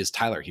mention is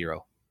Tyler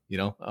Hero.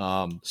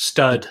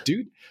 Stud.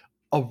 Dude,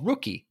 a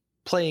rookie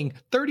playing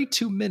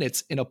 32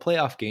 minutes in a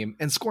playoff game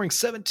and scoring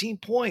 17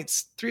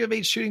 points, 3 of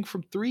 8 shooting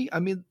from 3. I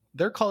mean,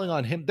 they're calling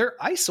on him. They're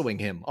ISOing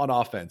him on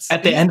offense.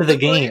 At the end of the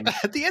game.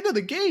 At the end of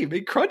the game,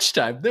 in crunch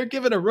time, they're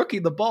giving a rookie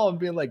the ball and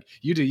being like,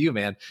 you do you,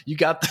 man. You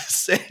got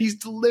this. And he's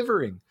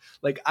delivering.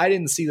 Like, I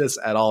didn't see this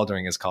at all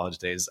during his college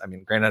days. I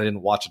mean, granted, I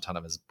didn't watch a ton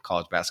of his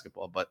college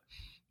basketball, but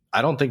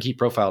I don't think he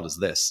profiled as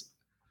this.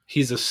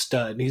 He's a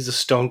stud. He's a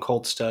stone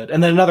cold stud.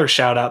 And then another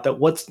shout out that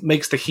what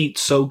makes the Heat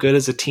so good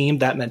as a team,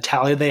 that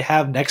mentality they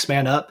have, next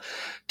man up.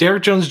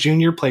 Derrick Jones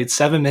Jr. played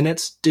 7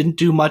 minutes, didn't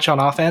do much on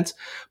offense,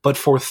 but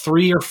for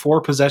 3 or 4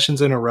 possessions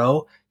in a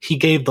row, he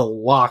gave the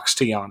locks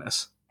to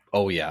Giannis.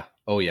 Oh yeah.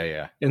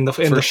 In the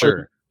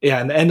sure.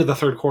 In the end of the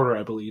third quarter,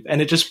 I believe.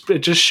 And it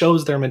just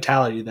shows their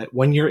mentality that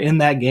when you're in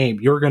that game,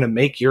 you're going to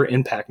make your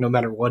impact no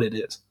matter what it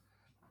is.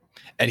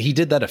 And he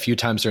did that a few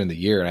times during the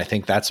year. And I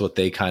think that's what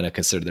they kind of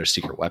considered their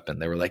secret weapon.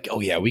 They were like,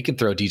 oh yeah, we can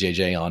throw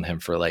DJJ on him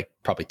for like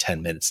probably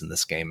 10 minutes in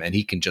this game. And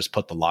he can just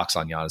put the locks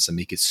on Giannis and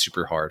make it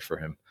super hard for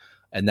him.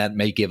 And that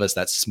may give us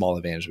that small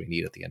advantage we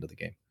need at the end of the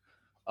game.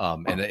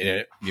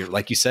 You're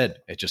like you said,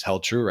 it just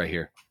held true right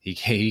here.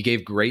 He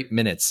gave great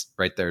minutes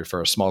right there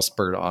for a small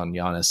spurt on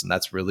Giannis. And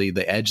that's really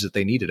the edge that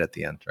they needed at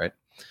the end. Right.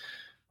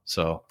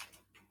 So,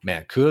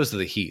 man, kudos to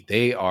the Heat.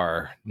 They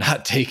are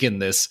not taking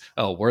this,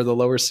 oh, we're the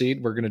lower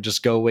seed, we're going to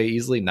just go away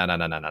easily. No.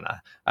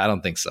 I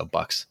don't think so,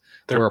 Bucks.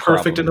 They're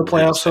perfect in the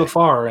playoffs so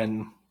far,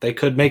 and they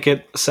could make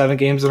it 7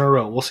 games in a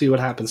row. We'll see what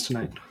happens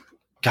tonight.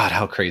 God,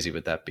 how crazy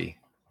would that be?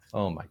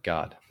 Oh, my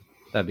God.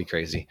 That'd be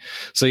crazy.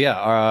 So,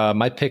 yeah,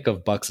 my pick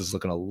of Bucks is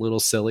looking a little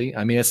silly.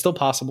 I mean, it's still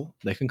possible.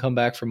 They can come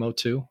back from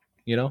 0-2.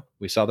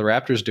 We saw the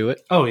Raptors do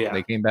it. Oh, yeah.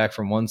 They came back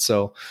from 1.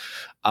 So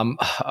I'm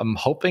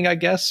hoping, I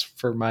guess,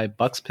 for my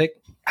Bucks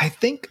pick. I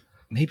think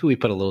maybe we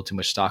put a little too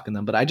much stock in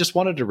them, but I just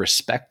wanted to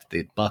respect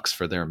the Bucks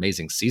for their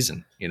amazing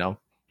season.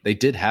 They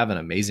did have an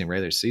amazing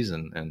regular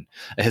season and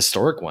a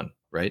historic one,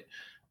 right?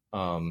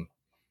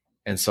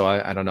 And so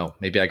I don't know.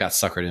 Maybe I got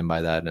suckered in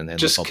by that, and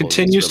just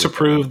continues really to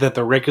prove that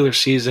the regular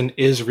season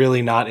is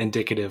really not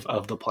indicative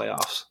of the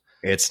playoffs.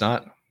 It's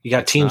not. You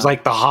got teams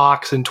like the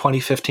Hawks in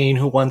 2015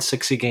 who won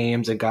 60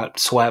 games and got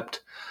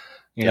swept.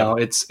 You know,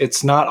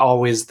 it's not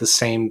always the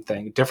same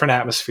thing. Different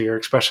atmosphere,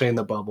 especially in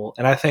the bubble.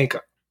 And I think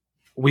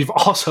we've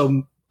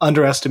also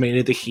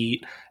underestimated the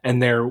Heat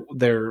and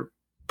their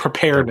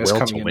preparedness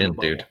coming in. Win,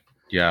 dude.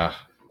 Yeah.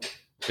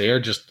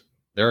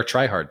 They're a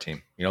try-hard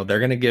team. They're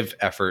going to give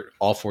effort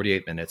all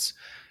 48 minutes.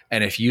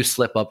 And if you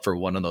slip up for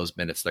one of those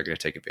minutes, they're going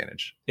to take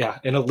advantage. Yeah.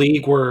 In a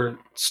league where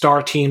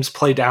star teams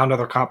play down to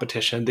their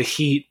competition, the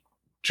Heat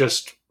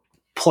just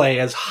play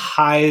as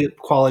high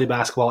quality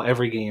basketball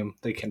every game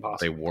they can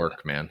possibly. They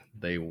work, man.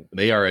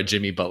 They are a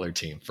Jimmy Butler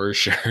team for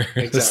sure.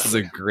 Exactly. This is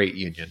a great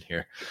union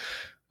here.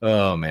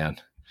 Oh, man.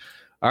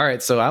 All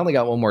right, so I only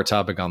got one more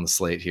topic on the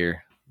slate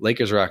here.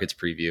 Lakers-Rockets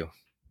preview.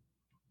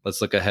 Let's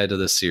look ahead to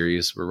this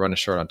series. We're running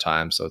short on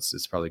time, so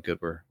it's probably good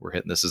we're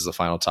hitting this as the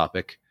final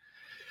topic.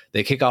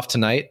 They kick off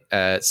tonight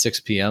at 6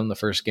 p.m., the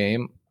first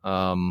game.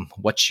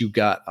 What you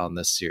got on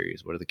this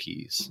series? What are the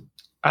keys?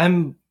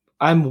 I'm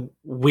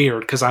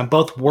weird because I'm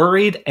both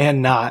worried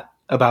and not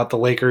about the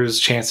Lakers'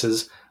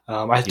 chances.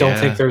 I don't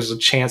think there's a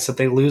chance that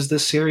they lose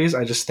this series.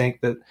 I just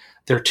think that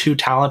they're too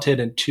talented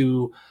and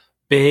too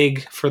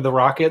big for the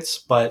Rockets,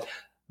 but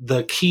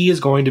the key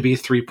is going to be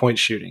 3-point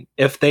shooting.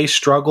 If they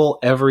struggle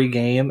every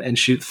game and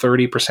shoot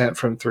 30%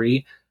 from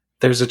 3,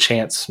 there's a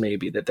chance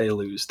maybe that they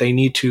lose. They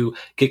need to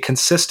get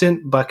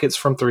consistent buckets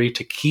from 3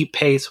 to keep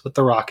pace with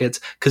the Rockets,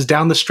 because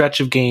down the stretch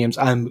of games,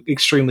 I'm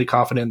extremely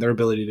confident in their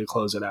ability to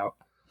close it out.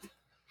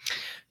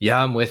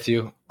 Yeah, I'm with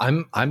you.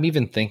 I'm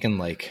even thinking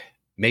like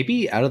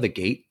maybe out of the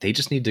gate, they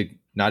just need to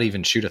not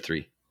even shoot a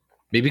 3.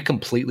 Maybe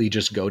completely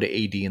just go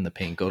to AD in the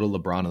paint, go to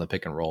LeBron in the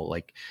pick and roll.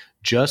 Like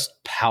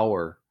just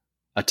power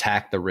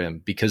attack the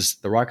rim because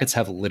the Rockets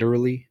have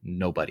literally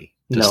nobody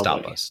to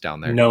stop us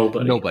down there.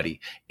 Nobody.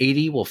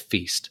 AD will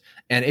feast.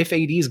 And if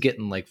AD is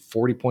getting like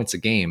 40 points a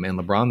game and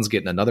LeBron's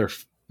getting another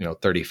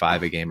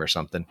 35 a game or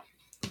something,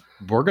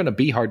 we're going to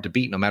be hard to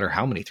beat no matter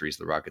how many threes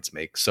the Rockets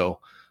make. So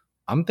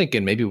I'm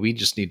thinking maybe we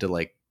just need to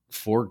like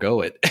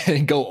forego it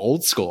and go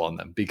old school on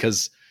them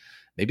because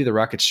maybe the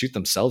Rockets shoot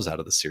themselves out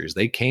of the series.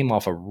 They came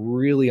off a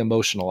really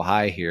emotional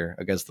high here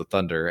against the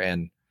Thunder.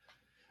 And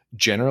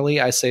generally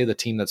I say the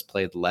team that's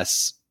played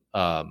less,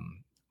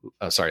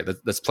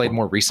 that's played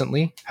more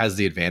recently has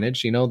the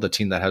advantage. The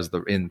team that has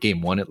in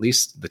game one, at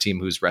least the team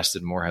who's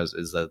rested more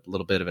is a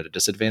little bit of a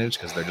disadvantage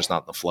because they're just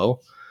not in the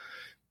flow.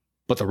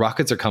 But the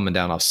Rockets are coming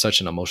down off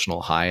such an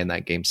emotional high in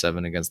that game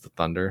 7 against the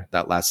Thunder,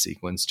 that last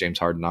sequence, James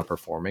Harden not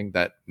performing,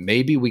 that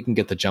maybe we can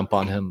get the jump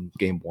on him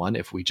game 1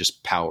 if we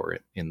just power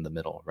it in the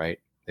middle, right?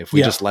 If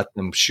we just let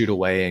them shoot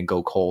away and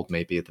go cold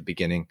maybe at the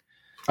beginning.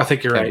 I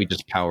think you're right. We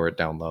just power it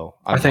down low.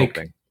 I think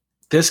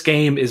this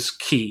game is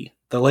key.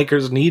 The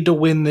Lakers need to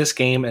win this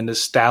game and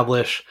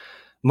establish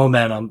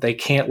momentum. They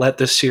can't let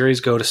this series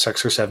go to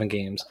 6 or 7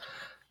 games.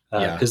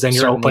 Because then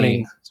you're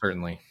opening...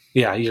 Certainly.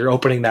 Yeah, you're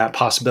opening that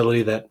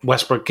possibility that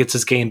Westbrook gets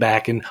his game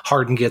back and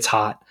Harden gets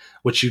hot,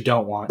 which you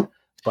don't want.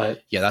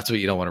 But yeah, that's what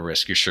you don't want to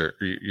risk.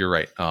 You're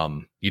right.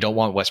 You don't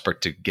want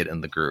Westbrook to get in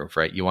the groove,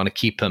 right? You want to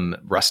keep him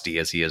rusty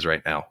as he is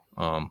right now.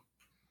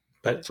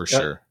 But for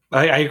sure,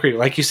 I agree.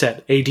 Like you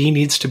said, AD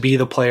needs to be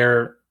the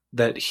player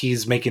that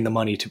he's making the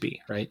money to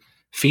be. Right?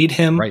 Feed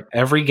him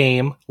every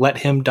game. Let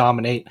him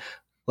dominate.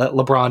 Let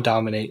LeBron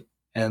dominate,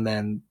 and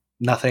then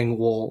nothing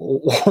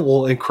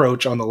will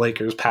encroach on the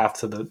Lakers'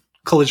 path to the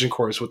collision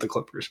course with the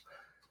Clippers.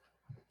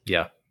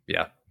 Yeah.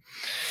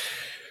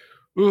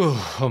 Ooh,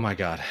 oh my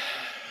God.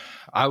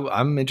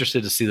 I'm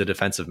interested to see the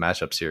defensive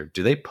matchups here.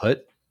 Do they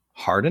put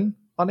Harden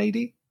on AD?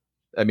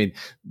 I mean,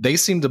 they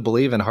seem to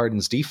believe in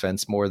Harden's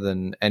defense more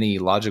than any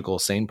logical,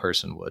 sane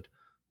person would.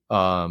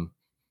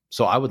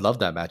 So I would love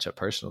that matchup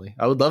personally.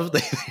 I would love if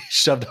they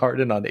shoved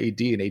Harden on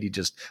AD and AD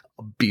just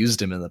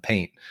abused him in the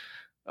paint.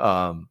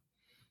 But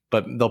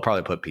they'll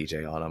probably put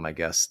PJ on him, I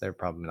guess. They're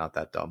probably not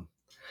that dumb.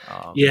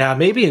 Yeah,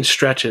 maybe in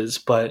stretches,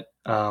 but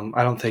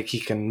I don't think he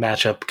can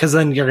match up because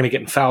then you're going to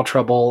get in foul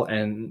trouble,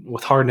 and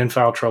with Harden in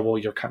foul trouble,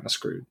 you're kind of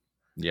screwed.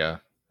 Yeah.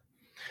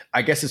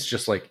 I guess it's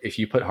just like if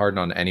you put Harden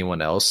on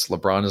anyone else,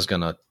 LeBron is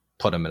going to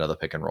put him into the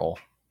pick and roll.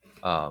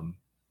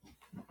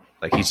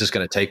 Like he's just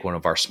going to take one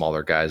of our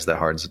smaller guys that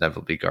Harden's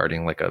inevitably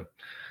guarding, like a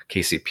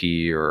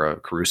KCP or a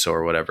Caruso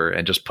or whatever,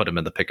 and just put him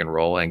in the pick and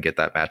roll and get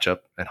that matchup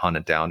and hunt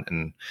it down.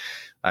 And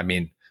I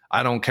mean,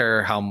 I don't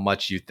care how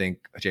much you think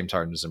James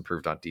Harden has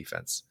improved on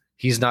defense.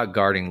 He's not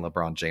guarding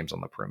LeBron James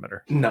on the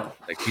perimeter. No.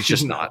 Like he's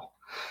just not.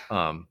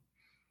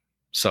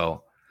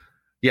 So,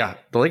 yeah,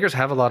 the Lakers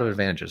have a lot of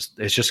advantages.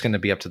 It's just going to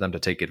be up to them to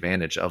take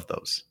advantage of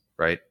those,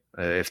 right?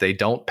 If they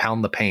don't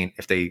pound the paint,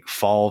 if they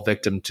fall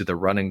victim to the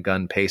run and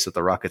gun pace that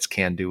the Rockets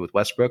can do with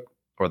Westbrook,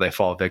 or they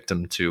fall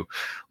victim to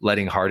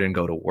letting Harden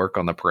go to work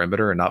on the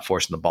perimeter and not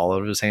forcing the ball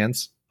out of his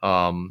hands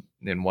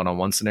in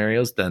one-on-one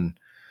scenarios, then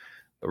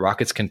the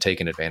Rockets can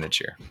take an advantage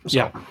here. So,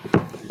 yeah,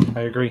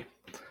 I agree.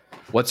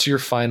 What's your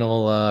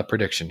final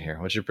prediction here?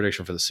 What's your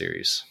prediction for the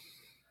series?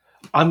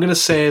 I'm going to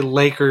say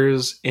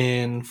Lakers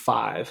in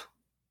 5.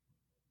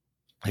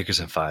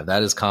 Lakers in 5.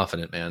 That is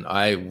confident, man.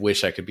 I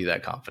wish I could be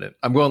that confident.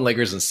 I'm going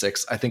Lakers in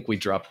 6. I think we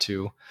drop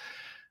 2.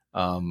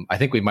 I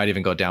think we might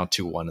even go down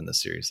 2-1 in the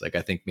series. Like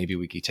I think maybe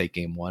we could take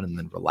game 1 and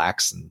then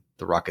relax, and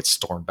the Rockets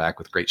storm back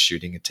with great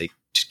shooting and take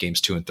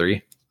games 2 and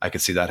 3. I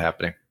could see that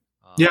happening.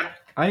 Yeah,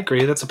 I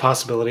agree. That's a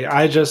possibility.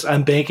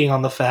 I'm banking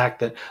on the fact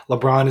that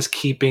LeBron is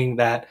keeping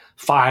that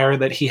fire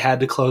that he had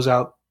to close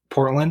out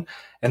Portland,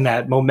 and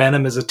that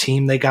momentum as a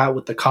team they got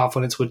with the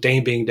confidence with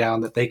Dame being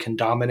down that they can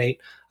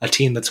dominate a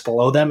team that's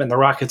below them, and the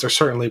Rockets are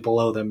certainly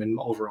below them in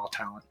overall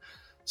talent.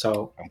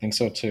 So I think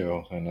so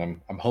too, and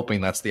I'm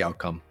hoping that's the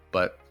outcome,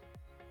 but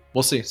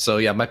we'll see. So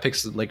yeah, my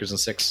pick's Lakers in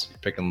 6. You're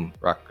picking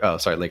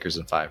Lakers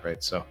in 5,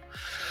 right? So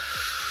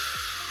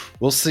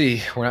we'll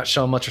see. We're not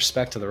showing much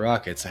respect to the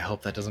Rockets. I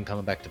hope that doesn't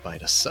come back to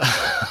bite us.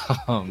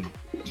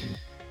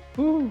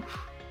 Whew.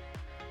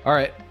 All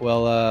right.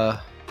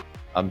 Well,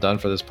 I'm done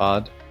for this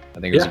pod. I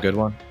think it was a good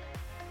one.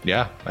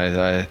 Yeah,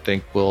 I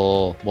think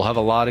we'll have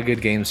a lot of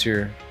good games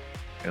here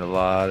in a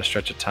lot of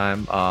stretch of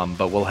time,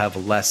 but we'll have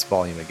less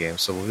volume of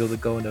games, so we'll be able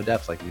to go into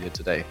depth like we did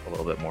today a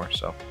little bit more.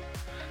 So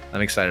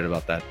I'm excited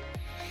about that.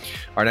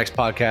 Our next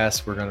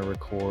podcast we're going to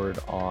record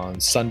on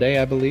Sunday,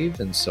 I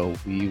believe, and so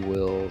we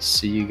will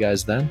see you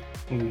guys then.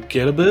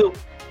 Get a boo.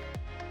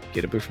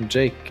 Get a boo from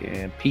Jake,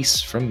 and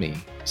peace from me.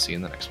 See you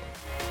in the next one.